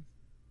with you.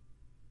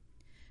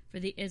 For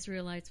the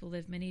Israelites will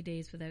live many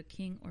days without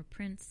king or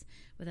prince,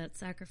 without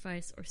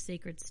sacrifice or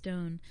sacred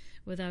stone,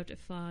 without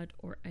ephod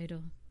or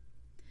idol.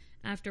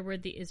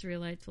 Afterward the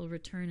Israelites will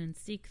return and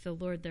seek the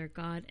Lord their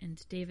God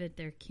and David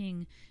their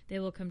king. They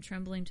will come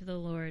trembling to the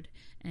Lord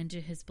and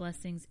to his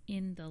blessings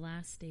in the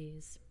last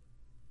days.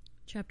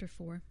 Chapter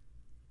 4.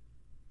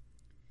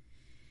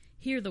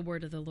 Hear the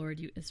word of the Lord,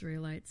 you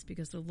Israelites,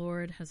 because the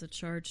Lord has a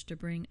charge to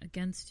bring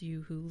against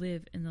you who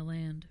live in the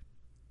land.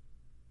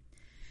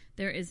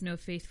 There is no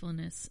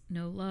faithfulness,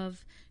 no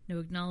love, no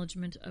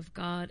acknowledgement of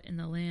God in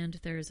the land.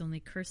 There is only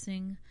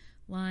cursing,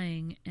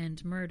 lying,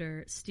 and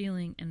murder,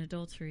 stealing, and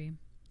adultery.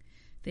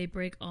 They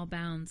break all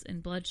bounds,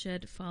 and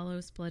bloodshed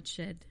follows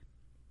bloodshed.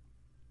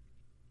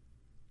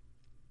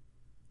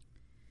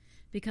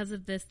 Because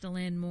of this, the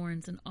land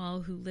mourns, and all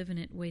who live in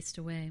it waste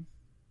away.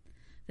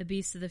 The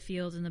beasts of the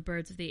field and the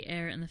birds of the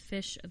air and the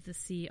fish of the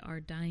sea are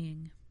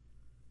dying.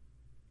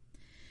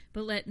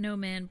 But let no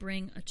man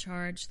bring a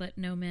charge, let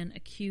no man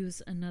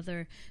accuse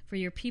another, for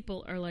your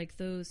people are like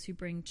those who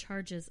bring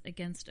charges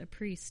against a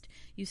priest.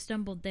 You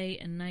stumble day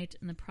and night,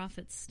 and the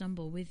prophets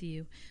stumble with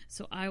you.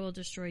 So I will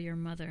destroy your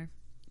mother.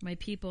 My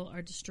people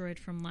are destroyed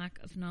from lack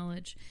of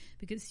knowledge,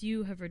 because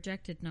you have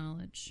rejected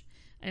knowledge.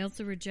 I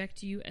also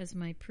reject you as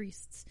my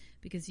priests,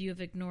 because you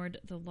have ignored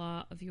the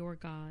law of your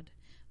God.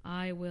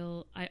 I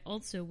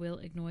also will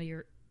ignore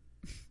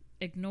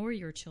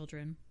your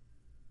children.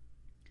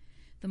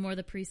 The more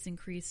the priests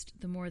increased,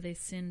 the more they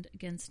sinned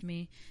against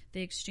me.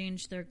 They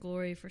exchanged their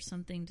glory for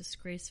something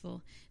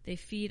disgraceful. They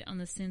feed on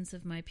the sins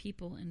of my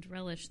people and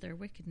relish their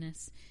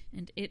wickedness.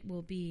 And it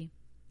will be,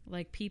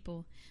 like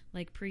people,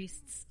 like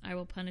priests, I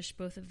will punish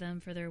both of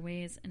them for their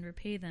ways and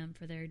repay them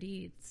for their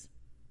deeds.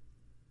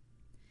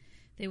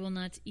 They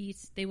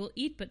will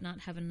eat but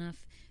not have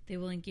enough. They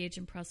will engage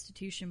in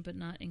prostitution but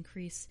not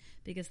increase,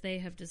 because they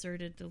have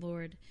deserted the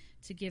Lord,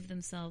 to give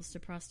themselves to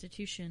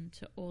prostitution,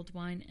 to old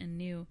wine and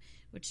new,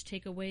 which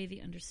take away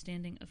the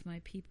understanding of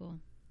my people.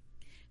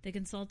 They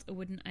consult a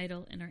wooden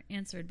idol and are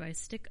answered by a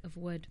stick of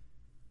wood.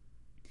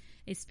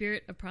 A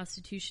spirit of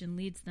prostitution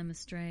leads them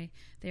astray.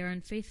 They are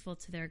unfaithful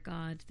to their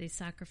God. They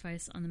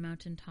sacrifice on the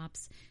mountain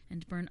tops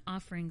and burn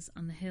offerings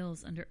on the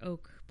hills under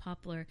oak,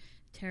 poplar,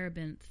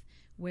 terebinth,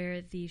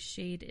 where the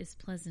shade is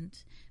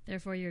pleasant.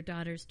 Therefore your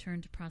daughters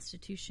turn to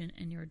prostitution,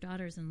 and your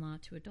daughters-in-law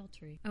to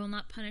adultery. I will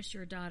not punish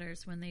your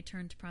daughters when they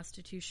turn to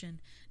prostitution,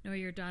 nor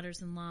your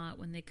daughters-in-law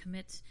when they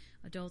commit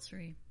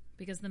adultery,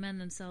 because the men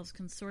themselves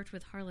consort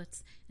with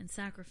harlots and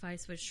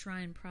sacrifice with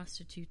shrine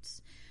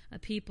prostitutes. A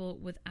people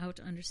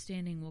without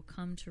understanding will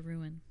come to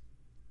ruin.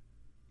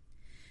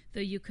 Though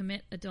you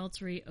commit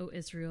adultery, O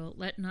Israel,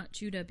 let not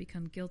Judah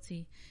become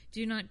guilty.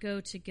 Do not go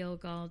to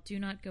Gilgal, do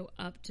not go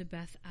up to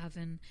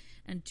Beth-aven,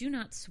 and do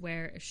not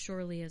swear as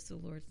surely as the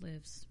Lord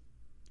lives.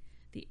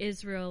 The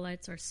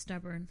Israelites are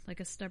stubborn,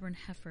 like a stubborn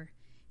heifer.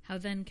 How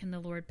then can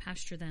the Lord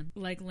pasture them,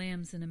 like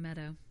lambs in a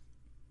meadow?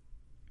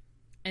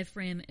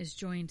 Ephraim is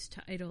joined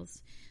to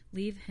idols.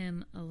 Leave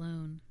him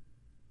alone.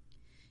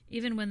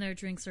 Even when their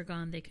drinks are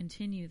gone, they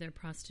continue their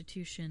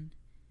prostitution.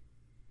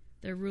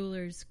 Their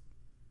rulers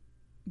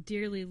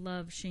dearly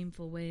love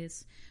shameful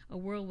ways. A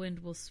whirlwind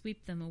will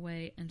sweep them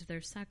away, and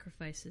their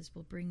sacrifices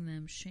will bring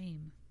them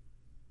shame.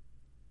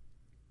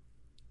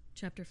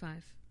 Chapter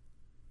 5.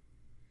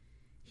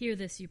 Hear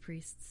this, you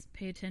priests.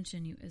 Pay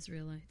attention, you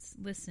Israelites.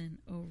 Listen,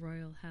 O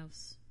royal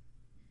house.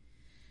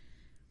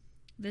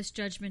 This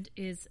judgment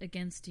is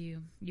against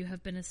you. You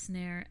have been a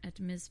snare at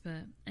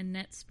Mizpah, a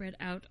net spread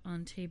out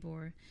on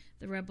Tabor.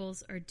 The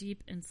rebels are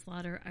deep in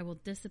slaughter. I will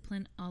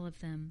discipline all of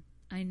them.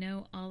 I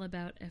know all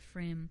about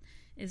Ephraim.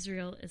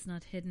 Israel is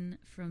not hidden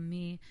from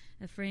me.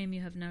 Ephraim,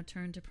 you have now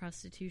turned to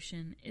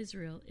prostitution.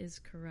 Israel is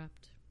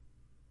corrupt.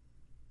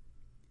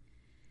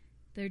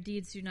 Their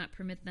deeds do not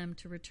permit them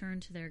to return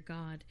to their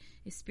God.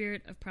 A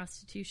spirit of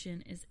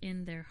prostitution is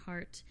in their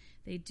heart.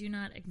 They do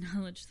not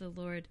acknowledge the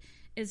Lord.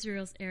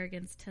 Israel's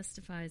arrogance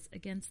testifies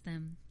against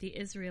them. The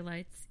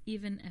Israelites,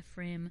 even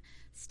Ephraim,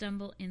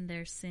 stumble in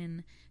their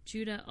sin.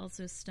 Judah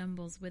also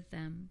stumbles with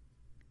them.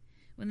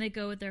 When they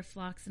go with their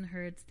flocks and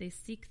herds, they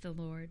seek the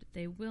Lord.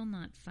 They will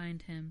not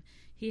find him.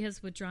 He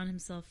has withdrawn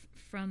himself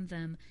from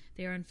them.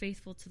 They are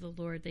unfaithful to the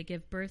Lord. They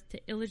give birth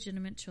to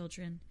illegitimate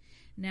children.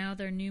 Now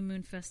their new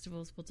moon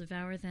festivals will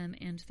devour them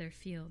and their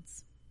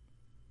fields.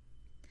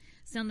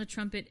 Sound the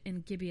trumpet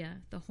in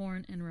Gibeah, the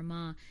horn in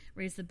Ramah.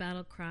 Raise the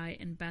battle cry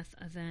in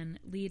Beth-aven.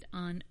 Lead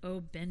on,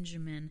 O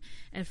Benjamin.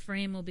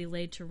 Ephraim will be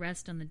laid to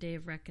rest on the day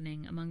of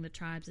reckoning. Among the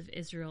tribes of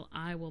Israel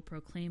I will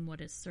proclaim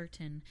what is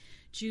certain.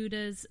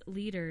 Judah's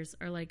leaders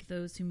are like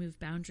those who move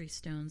boundary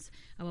stones.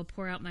 I will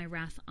pour out my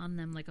wrath on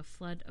them like a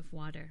flood of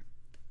water.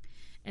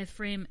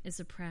 Ephraim is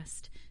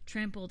oppressed,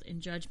 trampled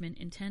in judgment,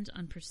 intent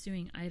on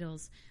pursuing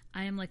idols.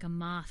 I am like a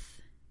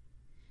moth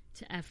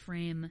to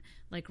Ephraim,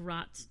 like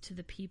rot to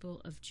the people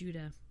of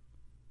Judah.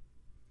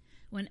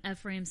 When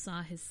Ephraim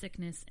saw his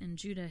sickness and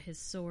Judah his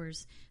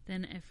sores,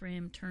 then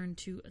Ephraim turned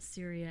to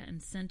Assyria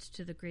and sent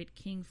to the great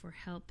king for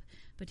help.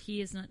 But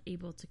he is not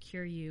able to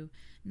cure you,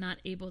 not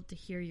able to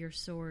heal your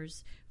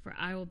sores. For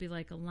I will be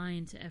like a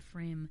lion to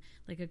Ephraim,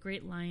 like a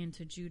great lion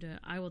to Judah.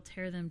 I will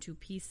tear them to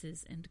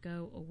pieces and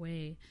go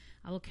away.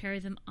 I will carry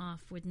them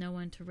off with no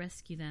one to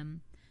rescue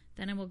them.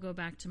 Then I will go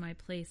back to my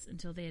place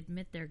until they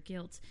admit their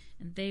guilt,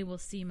 and they will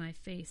see my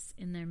face.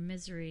 In their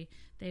misery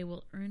they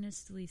will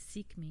earnestly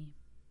seek me.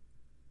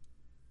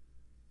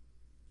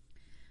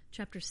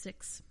 Chapter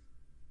 6.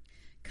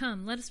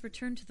 Come, let us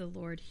return to the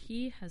Lord.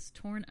 He has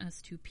torn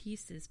us to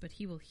pieces, but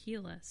he will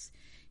heal us.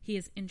 He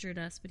has injured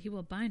us, but he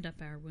will bind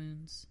up our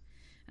wounds.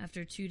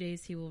 After 2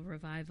 days he will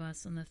revive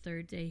us. On the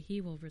third day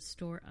he will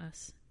restore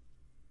us,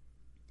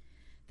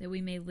 that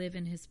we may live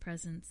in his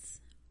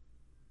presence.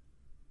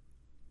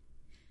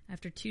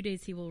 After 2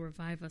 days he will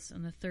revive us.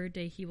 On the third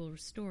day he will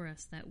restore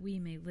us, that we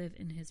may live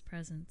in his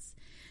presence.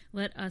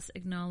 Let us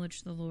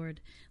acknowledge the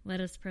Lord.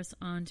 Let us press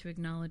on to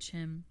acknowledge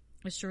him.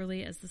 As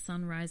surely as the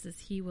sun rises,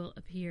 he will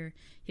appear.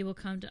 He will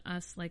come to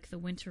us like the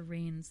winter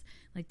rains,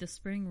 like the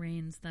spring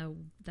rains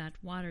that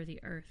water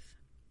the earth.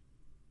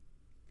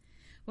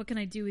 What can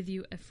I do with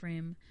you,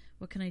 Ephraim?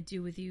 What can I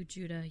do with you,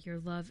 Judah? Your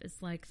love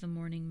is like the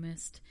morning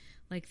mist,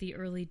 like the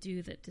early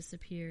dew that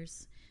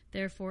disappears.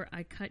 Therefore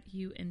I cut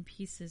you in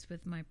pieces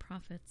with my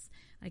prophets.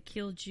 I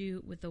killed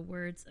you with the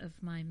words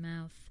of my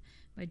mouth.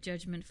 My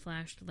judgment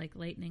flashed like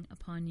lightning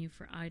upon you,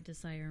 for I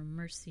desire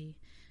mercy,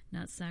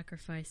 not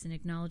sacrifice, an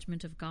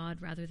acknowledgement of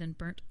God rather than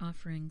burnt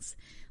offerings.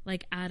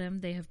 Like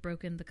Adam, they have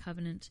broken the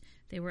covenant.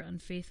 They were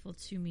unfaithful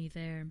to me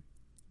there.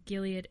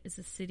 Gilead is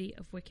a city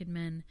of wicked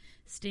men,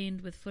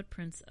 stained with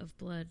footprints of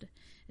blood.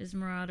 As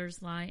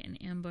marauders lie in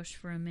ambush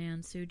for a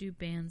man, so do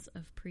bands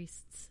of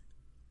priests.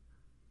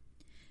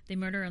 They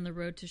murder on the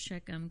road to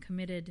Shechem,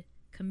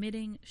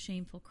 committing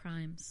shameful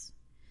crimes.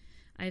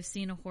 I have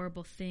seen a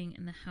horrible thing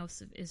in the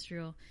house of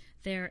Israel.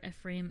 There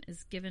Ephraim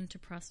is given to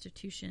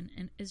prostitution,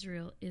 and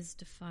Israel is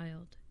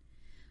defiled.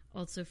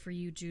 Also for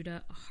you,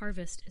 Judah, a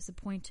harvest is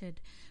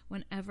appointed.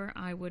 Whenever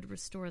I would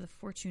restore the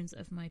fortunes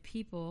of my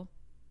people,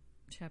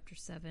 chapter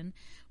 7,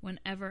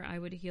 whenever I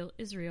would heal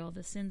Israel,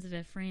 the sins of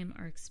Ephraim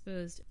are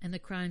exposed, and the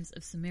crimes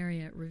of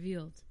Samaria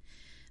revealed.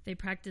 They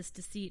practice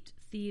deceit,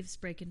 thieves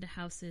break into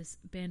houses,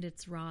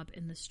 bandits rob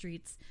in the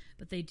streets,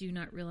 but they do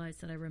not realize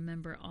that I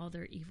remember all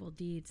their evil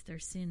deeds. Their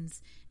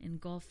sins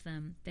engulf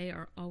them. They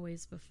are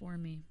always before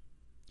me.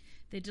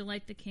 They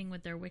delight the king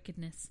with their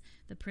wickedness,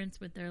 the prince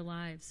with their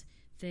lives.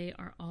 They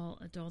are all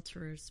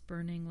adulterers,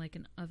 burning like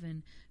an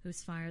oven,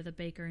 whose fire the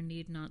baker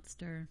need not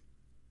stir.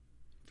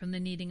 From the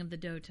kneading of the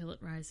dough till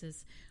it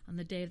rises, on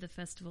the day of the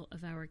festival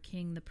of our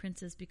king, the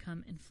princes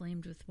become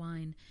inflamed with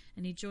wine,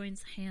 and he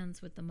joins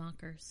hands with the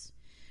mockers.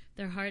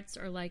 Their hearts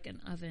are like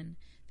an oven.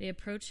 They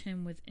approach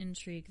him with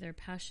intrigue. Their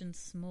passion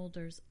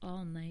smolders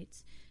all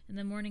night. In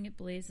the morning it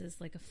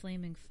blazes like a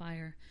flaming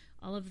fire.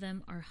 All of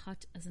them are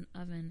hot as an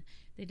oven.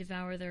 They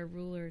devour their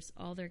rulers.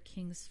 All their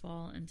kings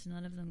fall, and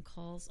none of them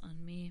calls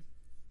on me.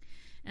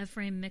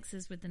 Ephraim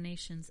mixes with the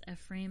nations.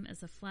 Ephraim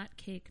is a flat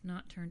cake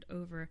not turned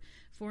over.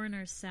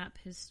 Foreigners sap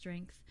his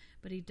strength,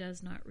 but he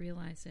does not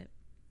realize it.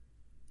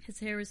 His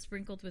hair is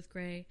sprinkled with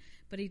gray,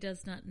 but he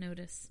does not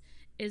notice.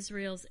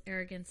 Israel's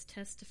arrogance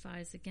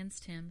testifies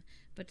against him,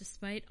 but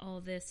despite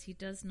all this, he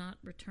does not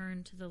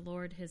return to the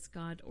Lord his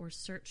God or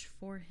search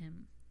for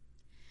him.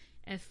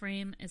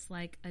 Ephraim is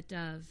like a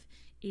dove,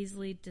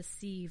 easily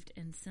deceived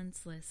and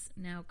senseless,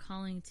 now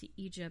calling to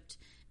Egypt,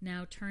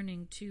 now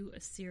turning to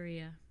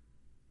Assyria.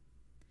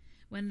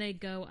 When they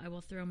go, I will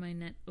throw my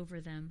net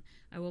over them.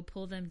 I will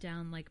pull them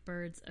down like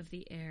birds of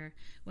the air.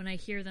 When I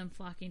hear them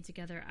flocking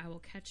together, I will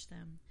catch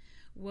them.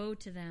 Woe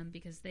to them,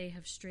 because they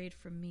have strayed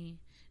from me.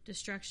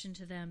 Destruction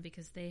to them,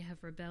 because they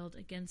have rebelled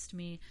against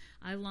me.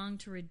 I long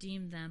to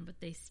redeem them, but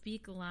they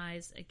speak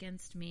lies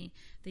against me.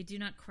 They do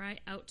not cry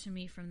out to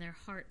me from their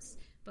hearts,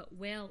 but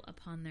wail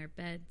upon their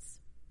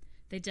beds.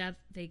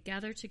 They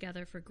gather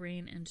together for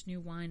grain and new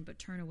wine, but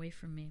turn away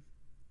from me.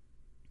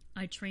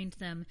 I trained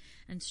them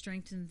and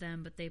strengthened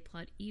them, but they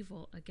plot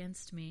evil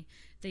against me.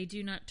 They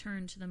do not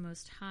turn to the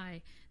Most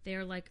High. They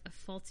are like a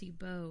faulty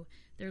bow.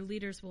 Their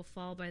leaders will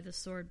fall by the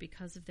sword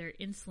because of their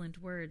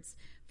insolent words,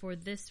 for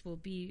this will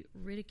be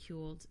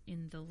ridiculed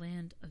in the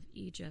land of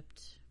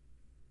Egypt.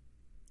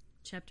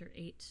 Chapter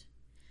 8.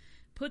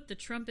 Put the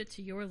trumpet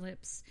to your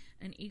lips.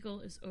 An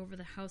eagle is over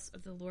the house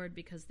of the Lord,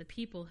 because the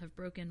people have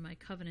broken my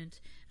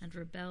covenant and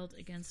rebelled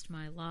against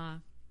my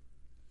law.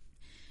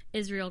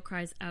 Israel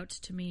cries out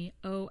to me,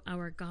 O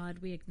our God,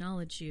 we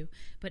acknowledge you.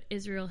 But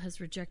Israel has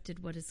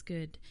rejected what is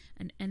good.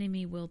 An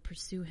enemy will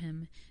pursue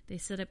him. They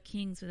set up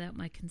kings without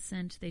my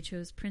consent. They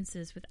chose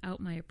princes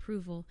without my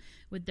approval.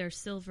 With their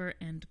silver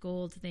and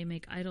gold they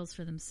make idols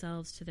for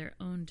themselves to their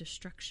own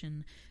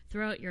destruction.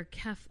 Throw out your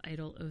calf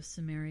idol, O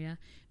Samaria.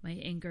 My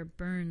anger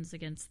burns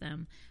against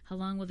them. How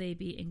long will they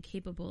be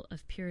incapable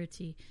of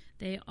purity?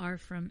 They are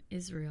from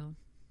Israel.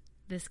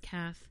 This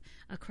calf,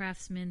 a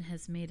craftsman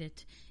has made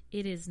it.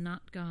 It is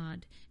not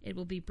God. It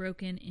will be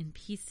broken in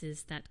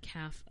pieces, that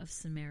calf of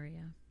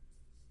Samaria.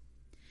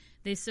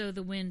 They sow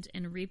the wind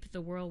and reap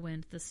the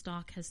whirlwind. The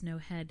stalk has no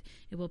head.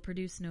 It will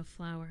produce no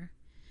flower.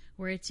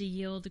 Were it to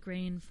yield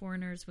grain,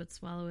 foreigners would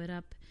swallow it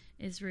up.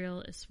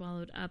 Israel is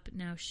swallowed up.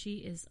 Now she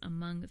is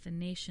among the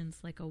nations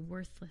like a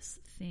worthless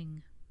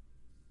thing.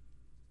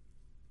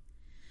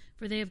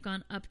 For they have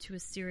gone up to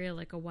Assyria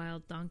like a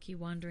wild donkey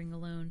wandering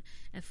alone.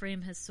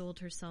 Ephraim has sold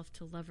herself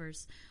to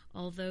lovers,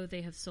 although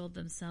they have sold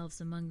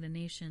themselves among the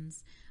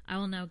nations. I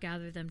will now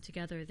gather them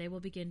together. They will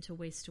begin to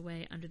waste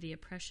away under the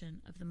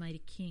oppression of the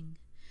mighty king.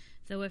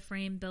 Though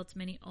Ephraim built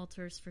many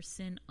altars for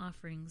sin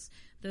offerings,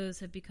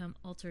 those have become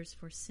altars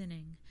for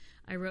sinning.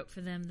 I wrote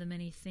for them the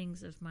many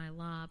things of my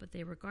law, but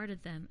they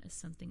regarded them as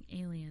something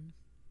alien.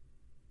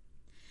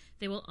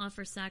 They will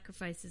offer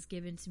sacrifices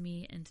given to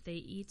me, and they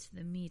eat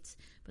the meat,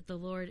 but the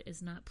Lord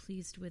is not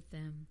pleased with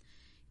them.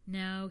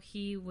 Now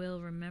he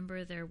will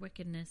remember their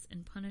wickedness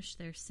and punish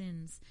their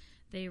sins.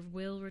 They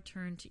will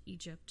return to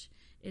Egypt.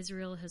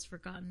 Israel has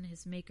forgotten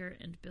his maker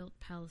and built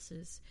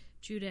palaces.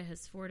 Judah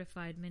has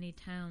fortified many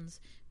towns,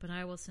 but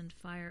I will send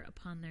fire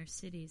upon their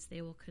cities.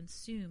 They will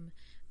consume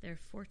their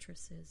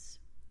fortresses.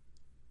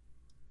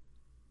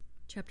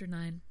 Chapter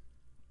 9.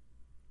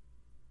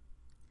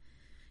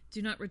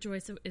 Do not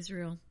rejoice, O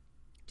Israel.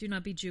 Do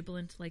not be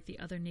jubilant like the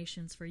other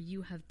nations, for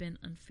you have been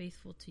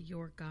unfaithful to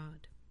your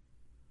God.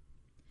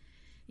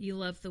 You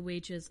love the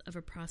wages of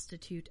a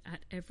prostitute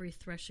at every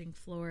threshing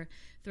floor.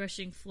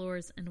 Threshing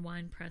floors and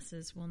wine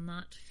presses will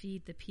not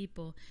feed the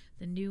people.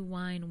 The new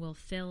wine will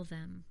fill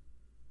them.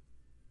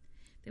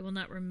 They will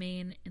not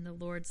remain in the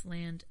Lord's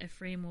land.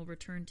 Ephraim will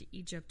return to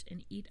Egypt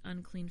and eat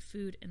unclean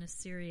food in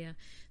Assyria.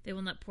 They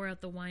will not pour out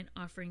the wine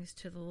offerings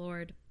to the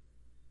Lord,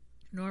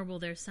 nor will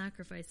their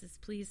sacrifices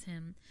please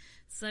him.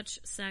 Such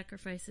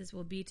sacrifices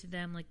will be to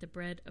them like the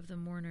bread of the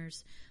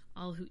mourners.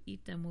 All who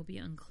eat them will be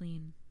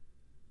unclean.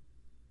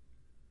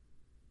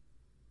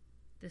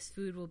 This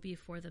food will be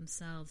for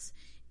themselves.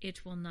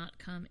 It will not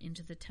come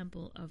into the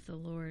temple of the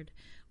Lord.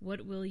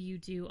 What will you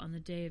do on the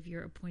day of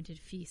your appointed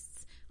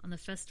feasts, on the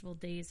festival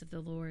days of the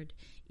Lord?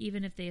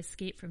 Even if they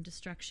escape from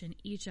destruction,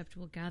 Egypt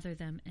will gather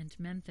them, and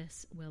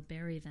Memphis will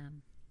bury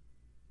them.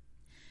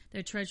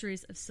 Their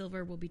treasuries of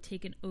silver will be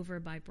taken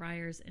over by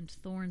briars, and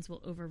thorns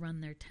will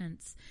overrun their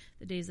tents.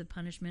 The days of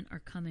punishment are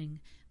coming.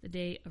 The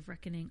day of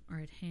reckoning are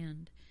at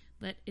hand.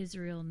 Let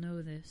Israel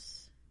know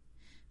this.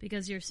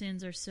 Because your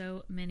sins are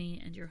so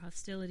many and your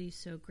hostility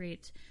so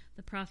great,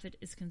 the prophet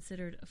is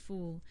considered a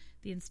fool,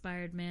 the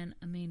inspired man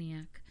a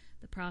maniac.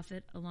 The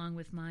prophet, along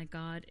with my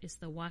God, is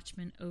the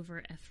watchman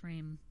over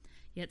Ephraim.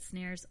 Yet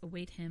snares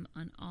await him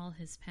on all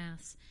his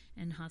paths,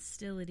 and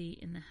hostility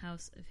in the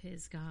house of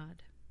his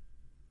God.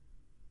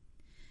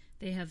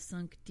 They have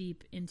sunk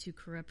deep into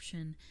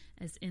corruption,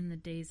 as in the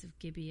days of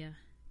Gibeah.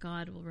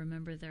 God will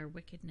remember their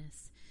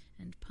wickedness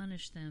and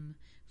punish them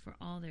for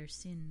all their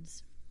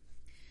sins.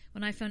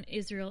 When I found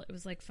Israel, it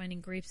was like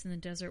finding grapes in the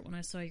desert. When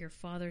I saw your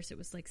fathers, it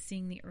was like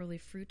seeing the early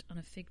fruit on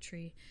a fig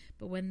tree.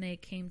 But when they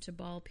came to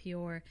Baal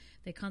Peor,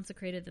 they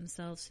consecrated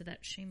themselves to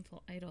that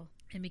shameful idol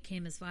and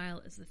became as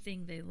vile as the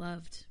thing they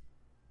loved.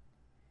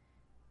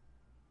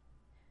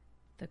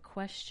 The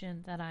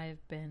question that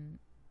I've been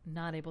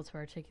not able to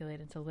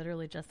articulate until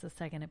literally just a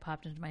second it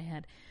popped into my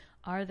head.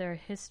 Are there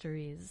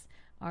histories,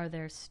 are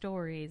there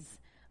stories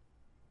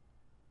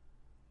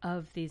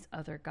of these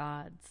other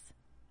gods?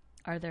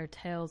 Are there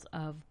tales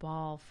of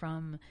Baal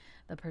from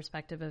the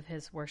perspective of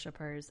his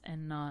worshippers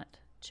and not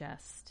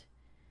just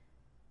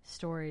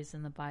stories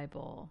in the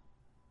Bible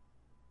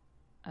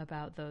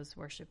about those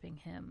worshiping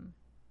him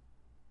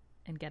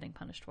and getting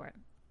punished for it?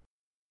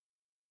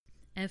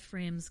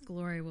 Ephraim's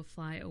glory will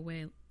fly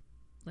away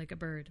like a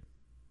bird.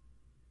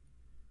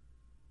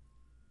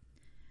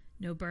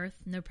 No birth,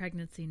 no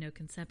pregnancy, no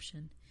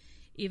conception.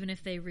 Even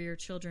if they rear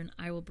children,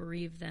 I will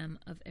bereave them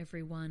of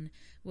every one.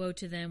 Woe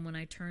to them when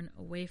I turn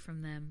away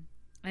from them.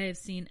 I have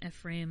seen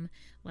Ephraim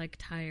like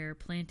Tyre,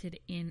 planted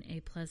in a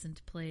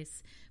pleasant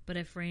place, but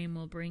Ephraim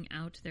will bring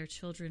out their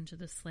children to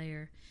the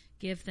slayer.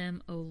 Give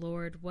them, O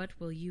Lord, what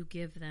will you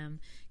give them?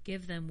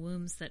 Give them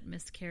wombs that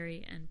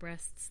miscarry and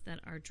breasts that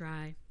are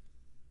dry.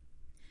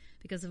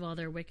 Because of all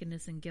their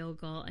wickedness in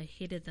Gilgal, I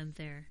hated them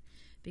there.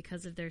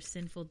 Because of their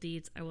sinful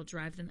deeds, I will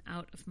drive them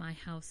out of my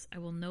house. I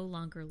will no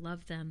longer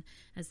love them,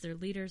 as their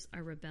leaders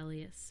are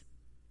rebellious.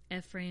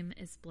 Ephraim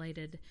is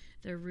blighted.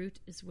 Their root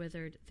is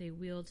withered. They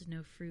wield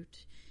no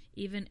fruit.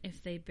 Even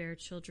if they bear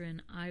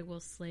children, I will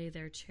slay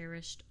their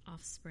cherished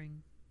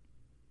offspring.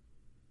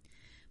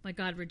 My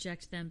God,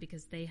 reject them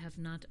because they have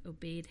not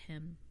obeyed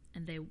him,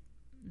 and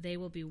they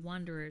will be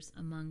wanderers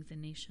among the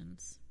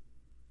nations.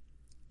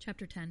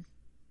 Chapter 10.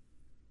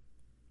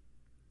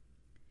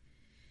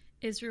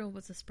 Israel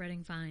was a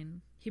spreading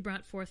vine. He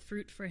brought forth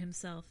fruit for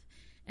himself.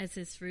 As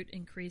his fruit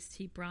increased,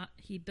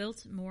 he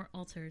built more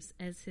altars.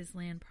 As his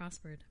land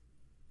prospered,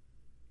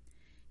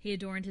 he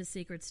adorned his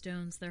sacred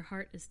stones. Their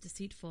heart is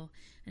deceitful,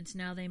 and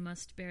now they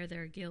must bear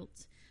their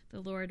guilt.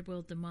 The Lord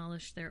will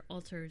demolish their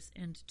altars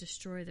and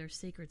destroy their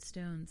sacred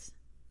stones.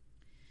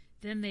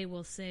 Then they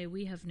will say,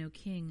 we have no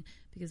king,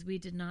 because we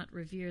did not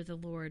revere the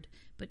Lord.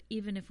 But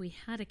even if we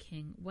had a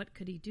king, what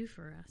could he do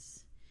for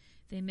us?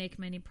 They make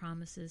many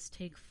promises,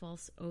 take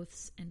false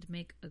oaths, and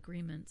make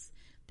agreements.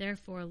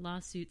 Therefore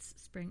lawsuits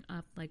spring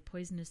up like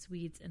poisonous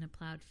weeds in a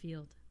plowed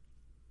field.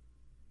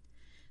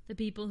 The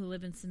people who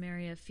live in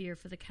Samaria fear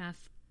for the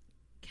calf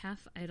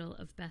idol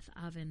of Beth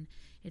Aven.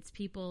 Its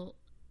people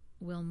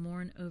will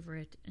mourn over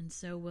it, and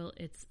so will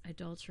its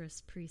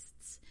idolatrous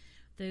priests.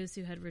 Those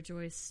who had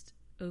rejoiced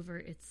over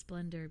its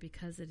splendor,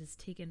 because it is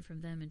taken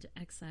from them into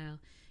exile.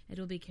 It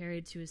will be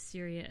carried to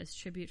Assyria as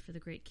tribute for the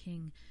great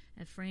king.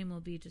 Ephraim will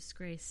be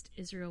disgraced.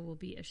 Israel will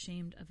be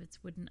ashamed of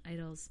its wooden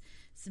idols.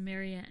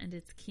 Samaria and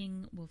its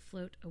king will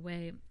float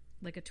away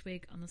like a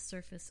twig on the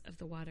surface of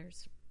the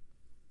waters.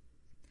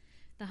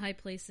 The high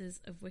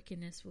places of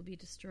wickedness will be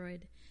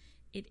destroyed.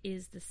 It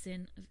is the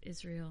sin of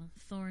Israel.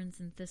 Thorns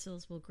and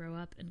thistles will grow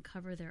up and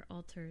cover their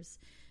altars.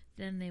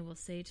 Then they will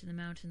say to the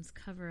mountains,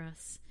 cover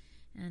us,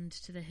 and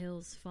to the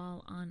hills,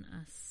 fall on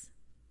us.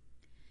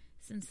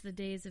 Since the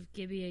days of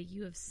Gibeah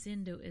you have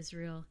sinned, O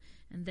Israel,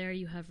 and there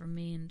you have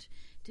remained.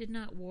 Did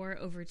not war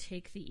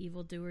overtake the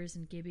evildoers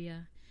in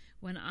Gibeah?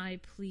 When I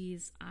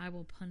please, I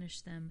will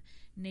punish them.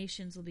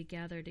 Nations will be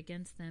gathered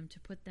against them to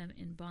put them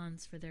in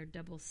bonds for their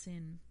double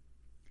sin.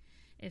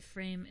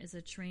 Ephraim is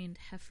a trained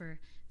heifer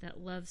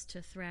that loves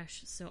to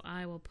thresh, so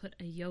I will put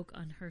a yoke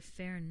on her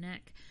fair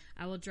neck.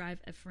 I will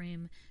drive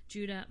Ephraim.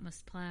 Judah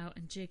must plow,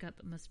 and Jacob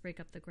must break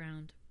up the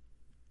ground.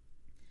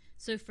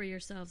 Sow for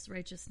yourselves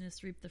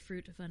righteousness, reap the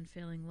fruit of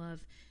unfailing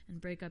love,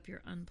 and break up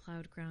your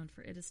unplowed ground,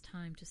 for it is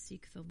time to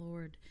seek the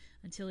Lord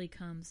until he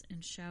comes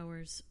and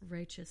showers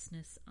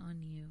righteousness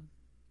on you.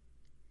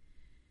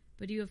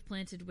 But you have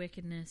planted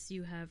wickedness,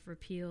 you have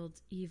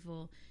repealed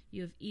evil,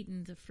 you have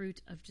eaten the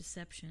fruit of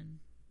deception.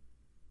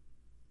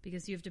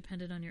 Because you have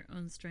depended on your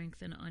own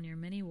strength and on your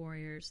many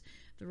warriors,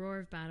 the roar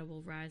of battle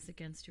will rise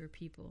against your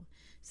people,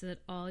 so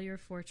that all your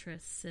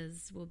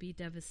fortresses will be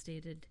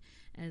devastated,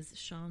 as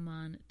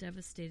Shalman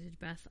devastated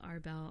Beth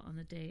Arbel on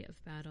the day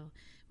of battle,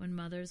 when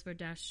mothers were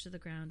dashed to the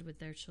ground with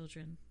their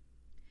children.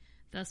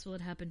 Thus will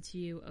it happen to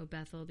you, O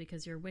Bethel,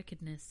 because your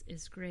wickedness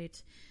is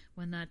great.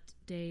 When that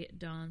day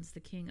dawns, the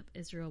king of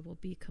Israel will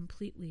be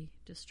completely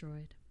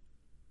destroyed.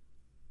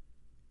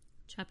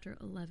 Chapter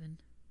 11.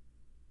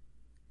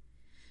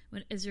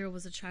 When Israel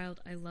was a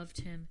child, I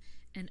loved him,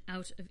 and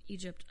out of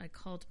Egypt I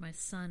called my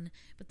son.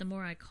 But the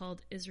more I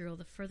called Israel,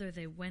 the further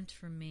they went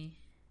from me.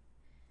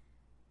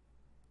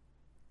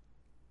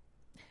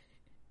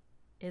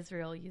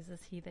 Israel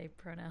uses he, they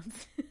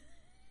pronouns.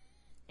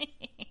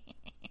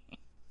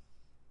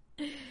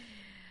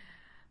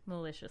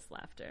 Malicious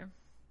laughter.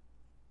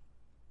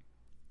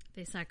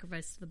 They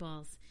sacrificed to the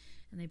Baals,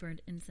 and they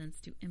burned incense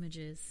to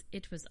images.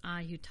 It was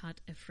I who taught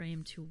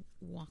Ephraim to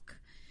walk,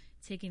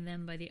 taking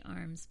them by the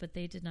arms, but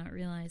they did not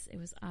realize it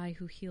was I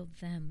who healed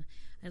them.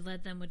 I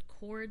led them with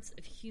cords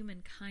of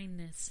human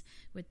kindness,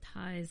 with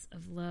ties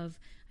of love.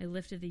 I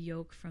lifted the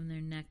yoke from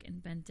their neck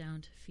and bent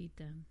down to feed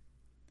them.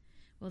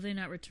 Will they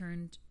not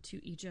return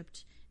to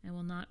Egypt, and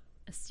will not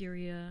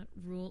Assyria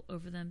rule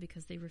over them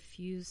because they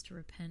refuse to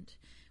repent?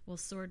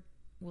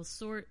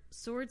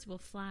 Swords will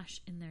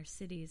flash in their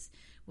cities,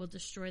 will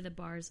destroy the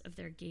bars of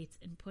their gates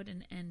and put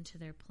an end to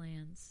their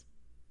plans.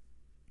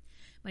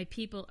 My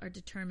people are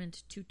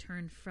determined to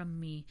turn from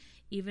me.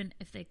 Even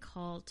if they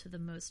call to the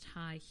Most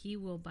High, he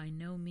will by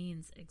no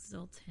means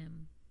exalt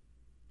him.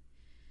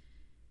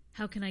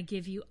 How can I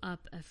give you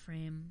up,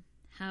 Ephraim?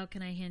 How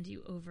can I hand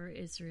you over,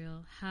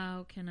 Israel?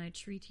 How can I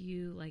treat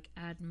you like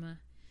Admah?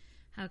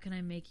 How can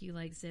I make you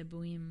like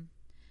Zeboim?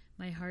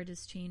 My heart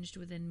is changed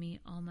within me.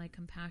 All my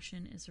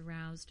compassion is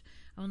aroused.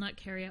 I will not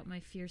carry out my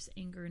fierce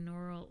anger,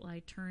 nor will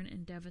I turn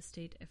and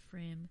devastate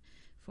Ephraim.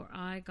 For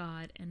I,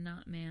 God, and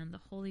not man,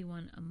 the Holy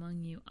One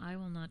among you, I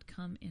will not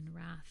come in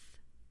wrath.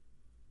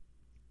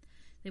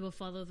 They will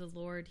follow the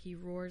Lord. He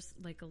roars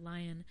like a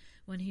lion.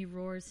 When he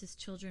roars, his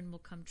children will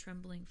come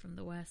trembling from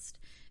the west.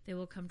 They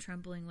will come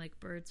trembling like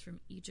birds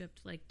from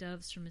Egypt, like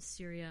doves from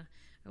Assyria.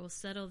 I will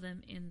settle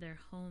them in their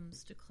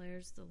homes,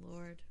 declares the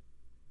Lord.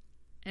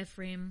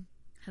 Ephraim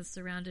has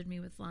surrounded me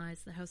with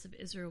lies, the house of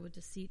Israel with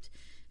deceit,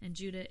 and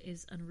Judah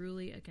is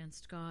unruly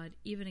against God,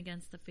 even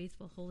against the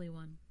faithful Holy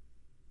One.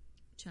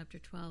 Chapter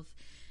 12.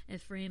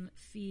 Ephraim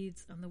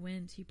feeds on the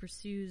wind. He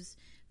pursues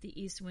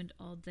the east wind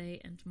all day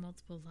and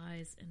multiplies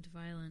lies and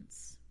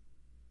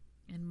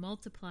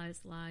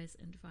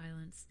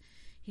violence.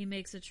 He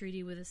makes a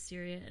treaty with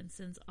Assyria and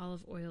sends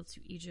olive oil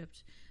to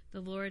Egypt.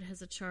 The Lord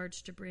has a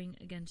charge to bring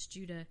against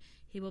Judah.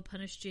 He will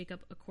punish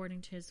Jacob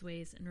according to his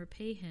ways and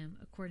repay him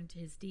according to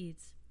his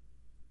deeds.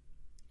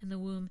 In the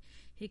womb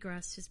he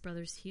grasped his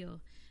brother's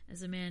heel.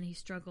 As a man he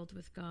struggled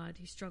with God.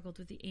 He struggled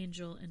with the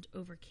angel and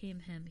overcame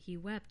him. He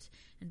wept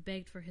and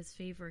begged for his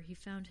favor. He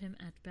found him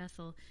at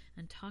Bethel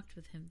and talked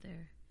with him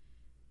there.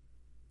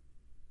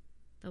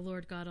 The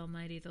Lord God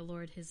Almighty, the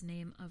Lord his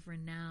name of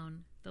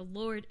renown. The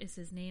Lord is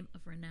his name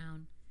of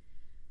renown.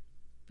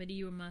 But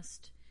you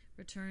must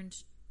return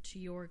to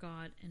your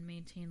God and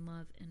maintain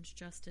love and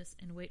justice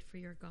and wait for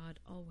your God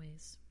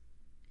always.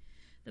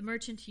 The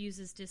merchant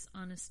uses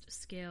dishonest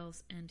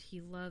scales, and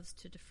he loves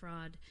to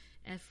defraud.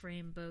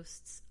 Ephraim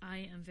boasts,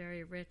 I am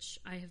very rich,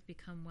 I have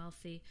become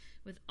wealthy.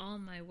 With all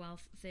my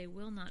wealth they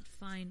will not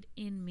find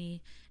in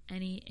me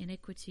any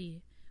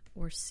iniquity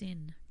or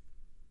sin.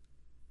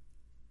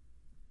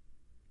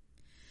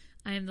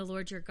 I am the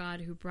Lord your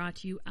God who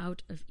brought you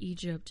out of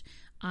Egypt.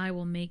 I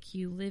will make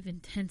you live in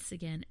tents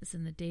again, as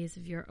in the days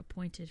of your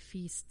appointed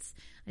feasts.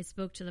 I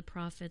spoke to the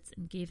prophets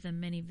and gave them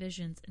many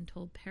visions and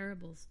told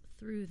parables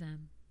through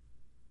them.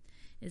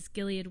 Is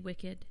Gilead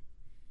wicked?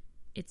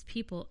 Its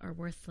people are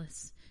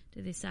worthless.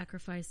 Do they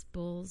sacrifice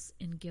bulls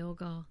in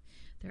Gilgal?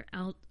 Their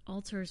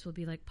altars will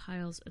be like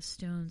piles of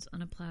stones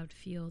on a plowed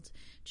field.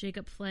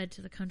 Jacob fled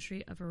to the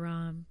country of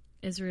Aram.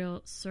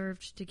 Israel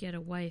served to get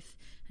a wife,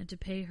 and to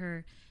pay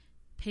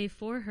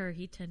for her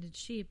he tended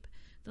sheep.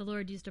 The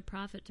Lord used a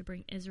prophet to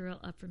bring Israel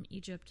up from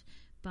Egypt.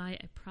 By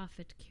a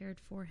prophet cared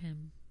for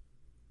him.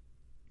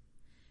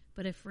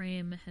 But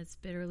Ephraim has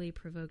bitterly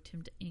provoked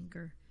him to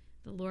anger.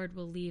 The Lord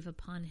will leave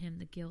upon him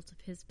the guilt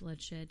of his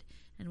bloodshed,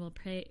 and will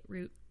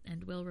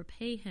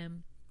repay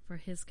him for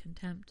his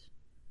contempt.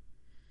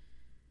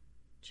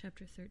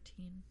 Chapter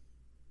 13.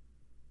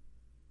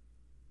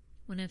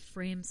 When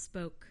Ephraim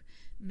spoke,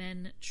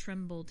 men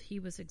trembled. He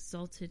was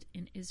exalted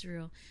in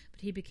Israel,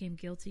 but he became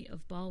guilty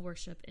of Baal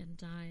worship and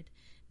died.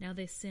 Now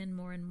they sin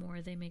more and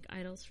more. They make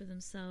idols for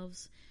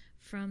themselves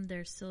from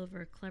their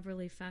silver,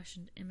 cleverly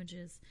fashioned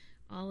images,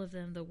 all of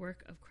them the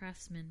work of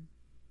craftsmen.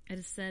 It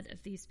is said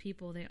of these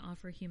people, they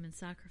offer human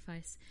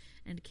sacrifice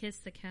and kiss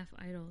the calf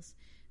idols.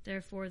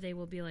 Therefore they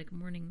will be like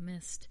morning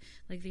mist,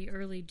 like the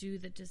early dew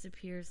that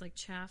disappears, like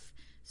chaff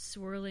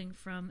swirling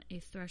from a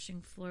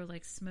threshing floor,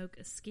 like smoke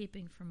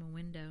escaping from a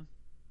window.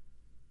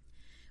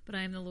 But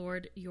I am the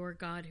Lord your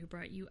God who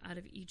brought you out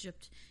of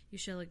Egypt. You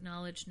shall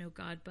acknowledge no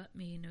God but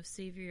me, no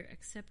Savior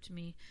except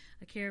me.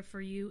 I cared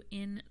for you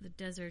in the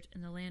desert,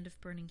 in the land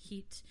of burning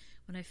heat.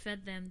 When I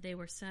fed them, they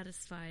were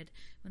satisfied.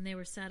 When they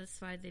were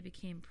satisfied, they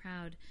became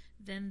proud.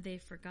 Then they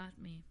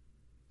forgot me.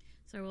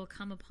 So I will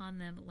come upon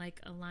them like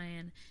a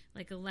lion.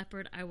 Like a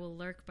leopard, I will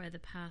lurk by the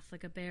path.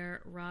 Like a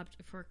bear robbed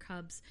for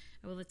cubs,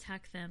 I will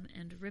attack them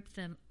and rip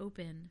them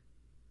open.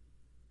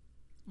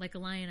 Like a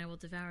lion, I will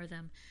devour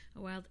them.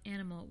 A wild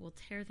animal will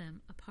tear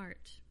them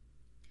apart.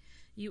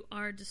 You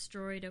are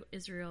destroyed, O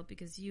Israel,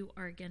 because you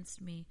are against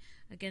me,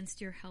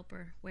 against your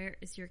helper. Where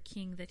is your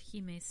king that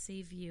he may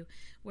save you?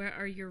 Where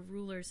are your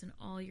rulers in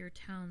all your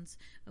towns,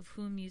 of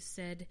whom you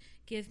said,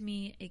 give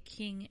me a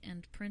king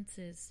and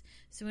princes?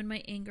 So in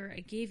my anger I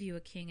gave you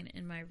a king, and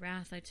in my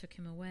wrath I took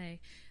him away.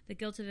 The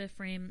guilt of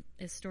Ephraim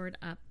is stored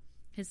up.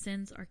 His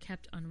sins are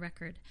kept on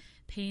record.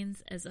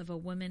 Pains as of a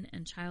woman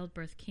and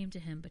childbirth came to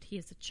him, but he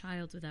is a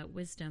child without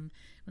wisdom.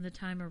 When the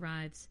time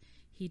arrives,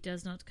 he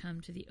does not come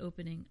to the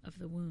opening of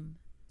the womb.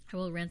 I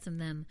will ransom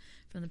them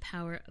from the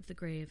power of the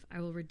grave.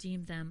 I will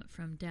redeem them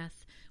from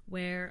death.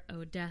 Where,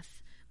 O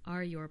death,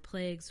 are your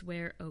plagues?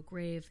 Where, O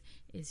grave,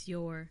 is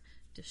your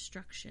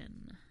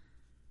destruction?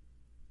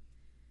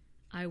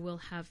 I will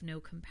have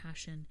no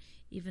compassion,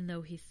 even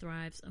though he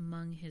thrives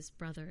among his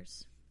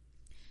brothers.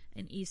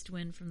 An east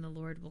wind from the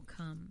Lord will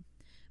come,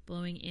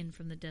 blowing in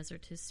from the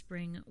desert. His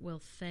spring will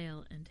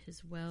fail, and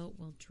his well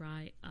will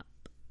dry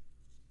up.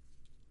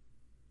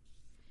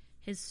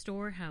 His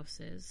storehouse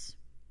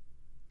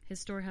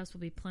will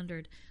be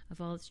plundered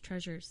of all its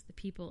treasures. The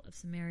people of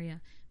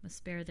Samaria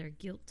must bear their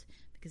guilt,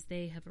 because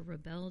they have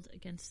rebelled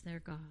against their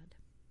God.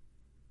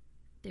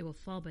 They will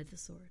fall by the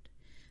sword.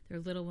 Their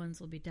little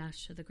ones will be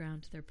dashed to the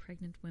ground, their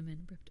pregnant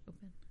women ripped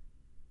open.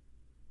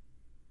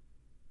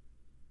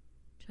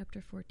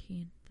 Chapter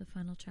 14, the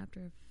final chapter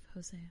of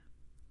Hosea.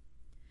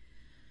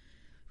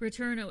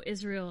 Return, O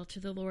Israel, to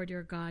the Lord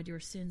your God. Your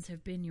sins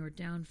have been your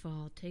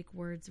downfall. Take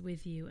words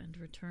with you and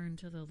return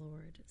to the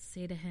Lord.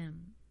 Say to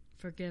him,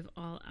 forgive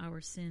all our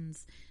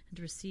sins and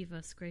receive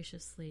us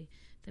graciously,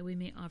 that we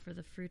may offer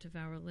the fruit of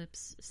our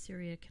lips.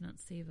 Syria cannot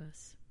save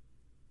us.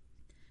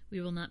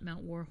 We will not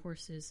mount war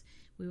horses.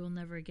 We will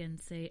never again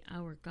say,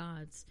 our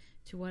gods,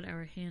 to what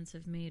our hands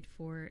have made,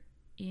 for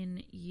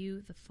in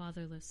you the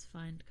fatherless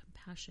find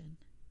compassion.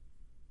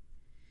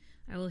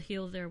 I will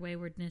heal their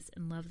waywardness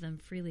and love them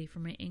freely, for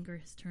my anger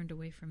has turned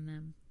away from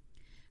them.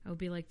 I will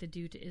be like the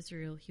dew to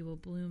Israel. He will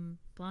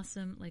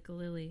blossom like a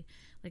lily,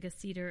 like a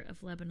cedar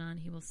of Lebanon.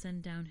 He will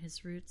send down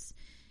his roots.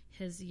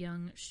 His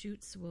young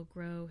shoots will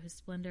grow. His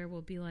splendor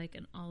will be like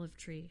an olive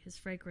tree, his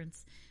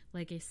fragrance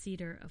like a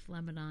cedar of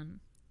Lebanon.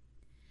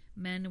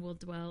 Men will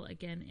dwell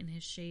again in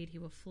his shade. He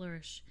will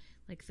flourish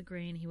like the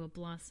grain. He will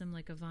blossom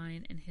like a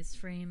vine, and his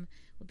frame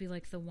will be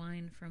like the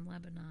wine from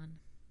Lebanon.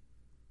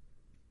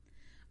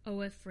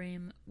 O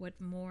Ephraim,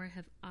 what more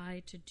have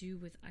I to do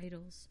with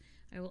idols?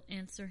 I will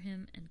answer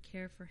him and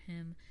care for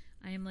him.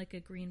 I am like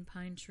a green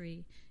pine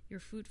tree. Your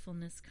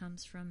fruitfulness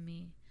comes from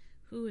me.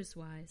 Who is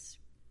wise?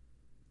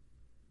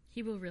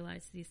 He will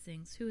realize these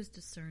things. Who is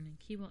discerning?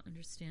 He will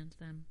understand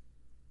them.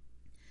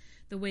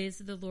 The ways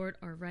of the Lord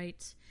are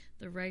right.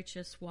 The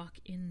righteous walk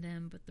in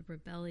them, but the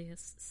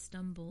rebellious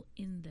stumble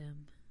in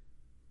them.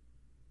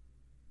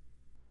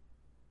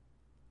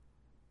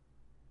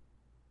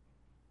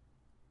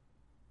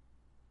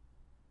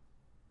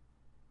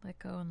 Let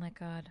go and let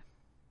God.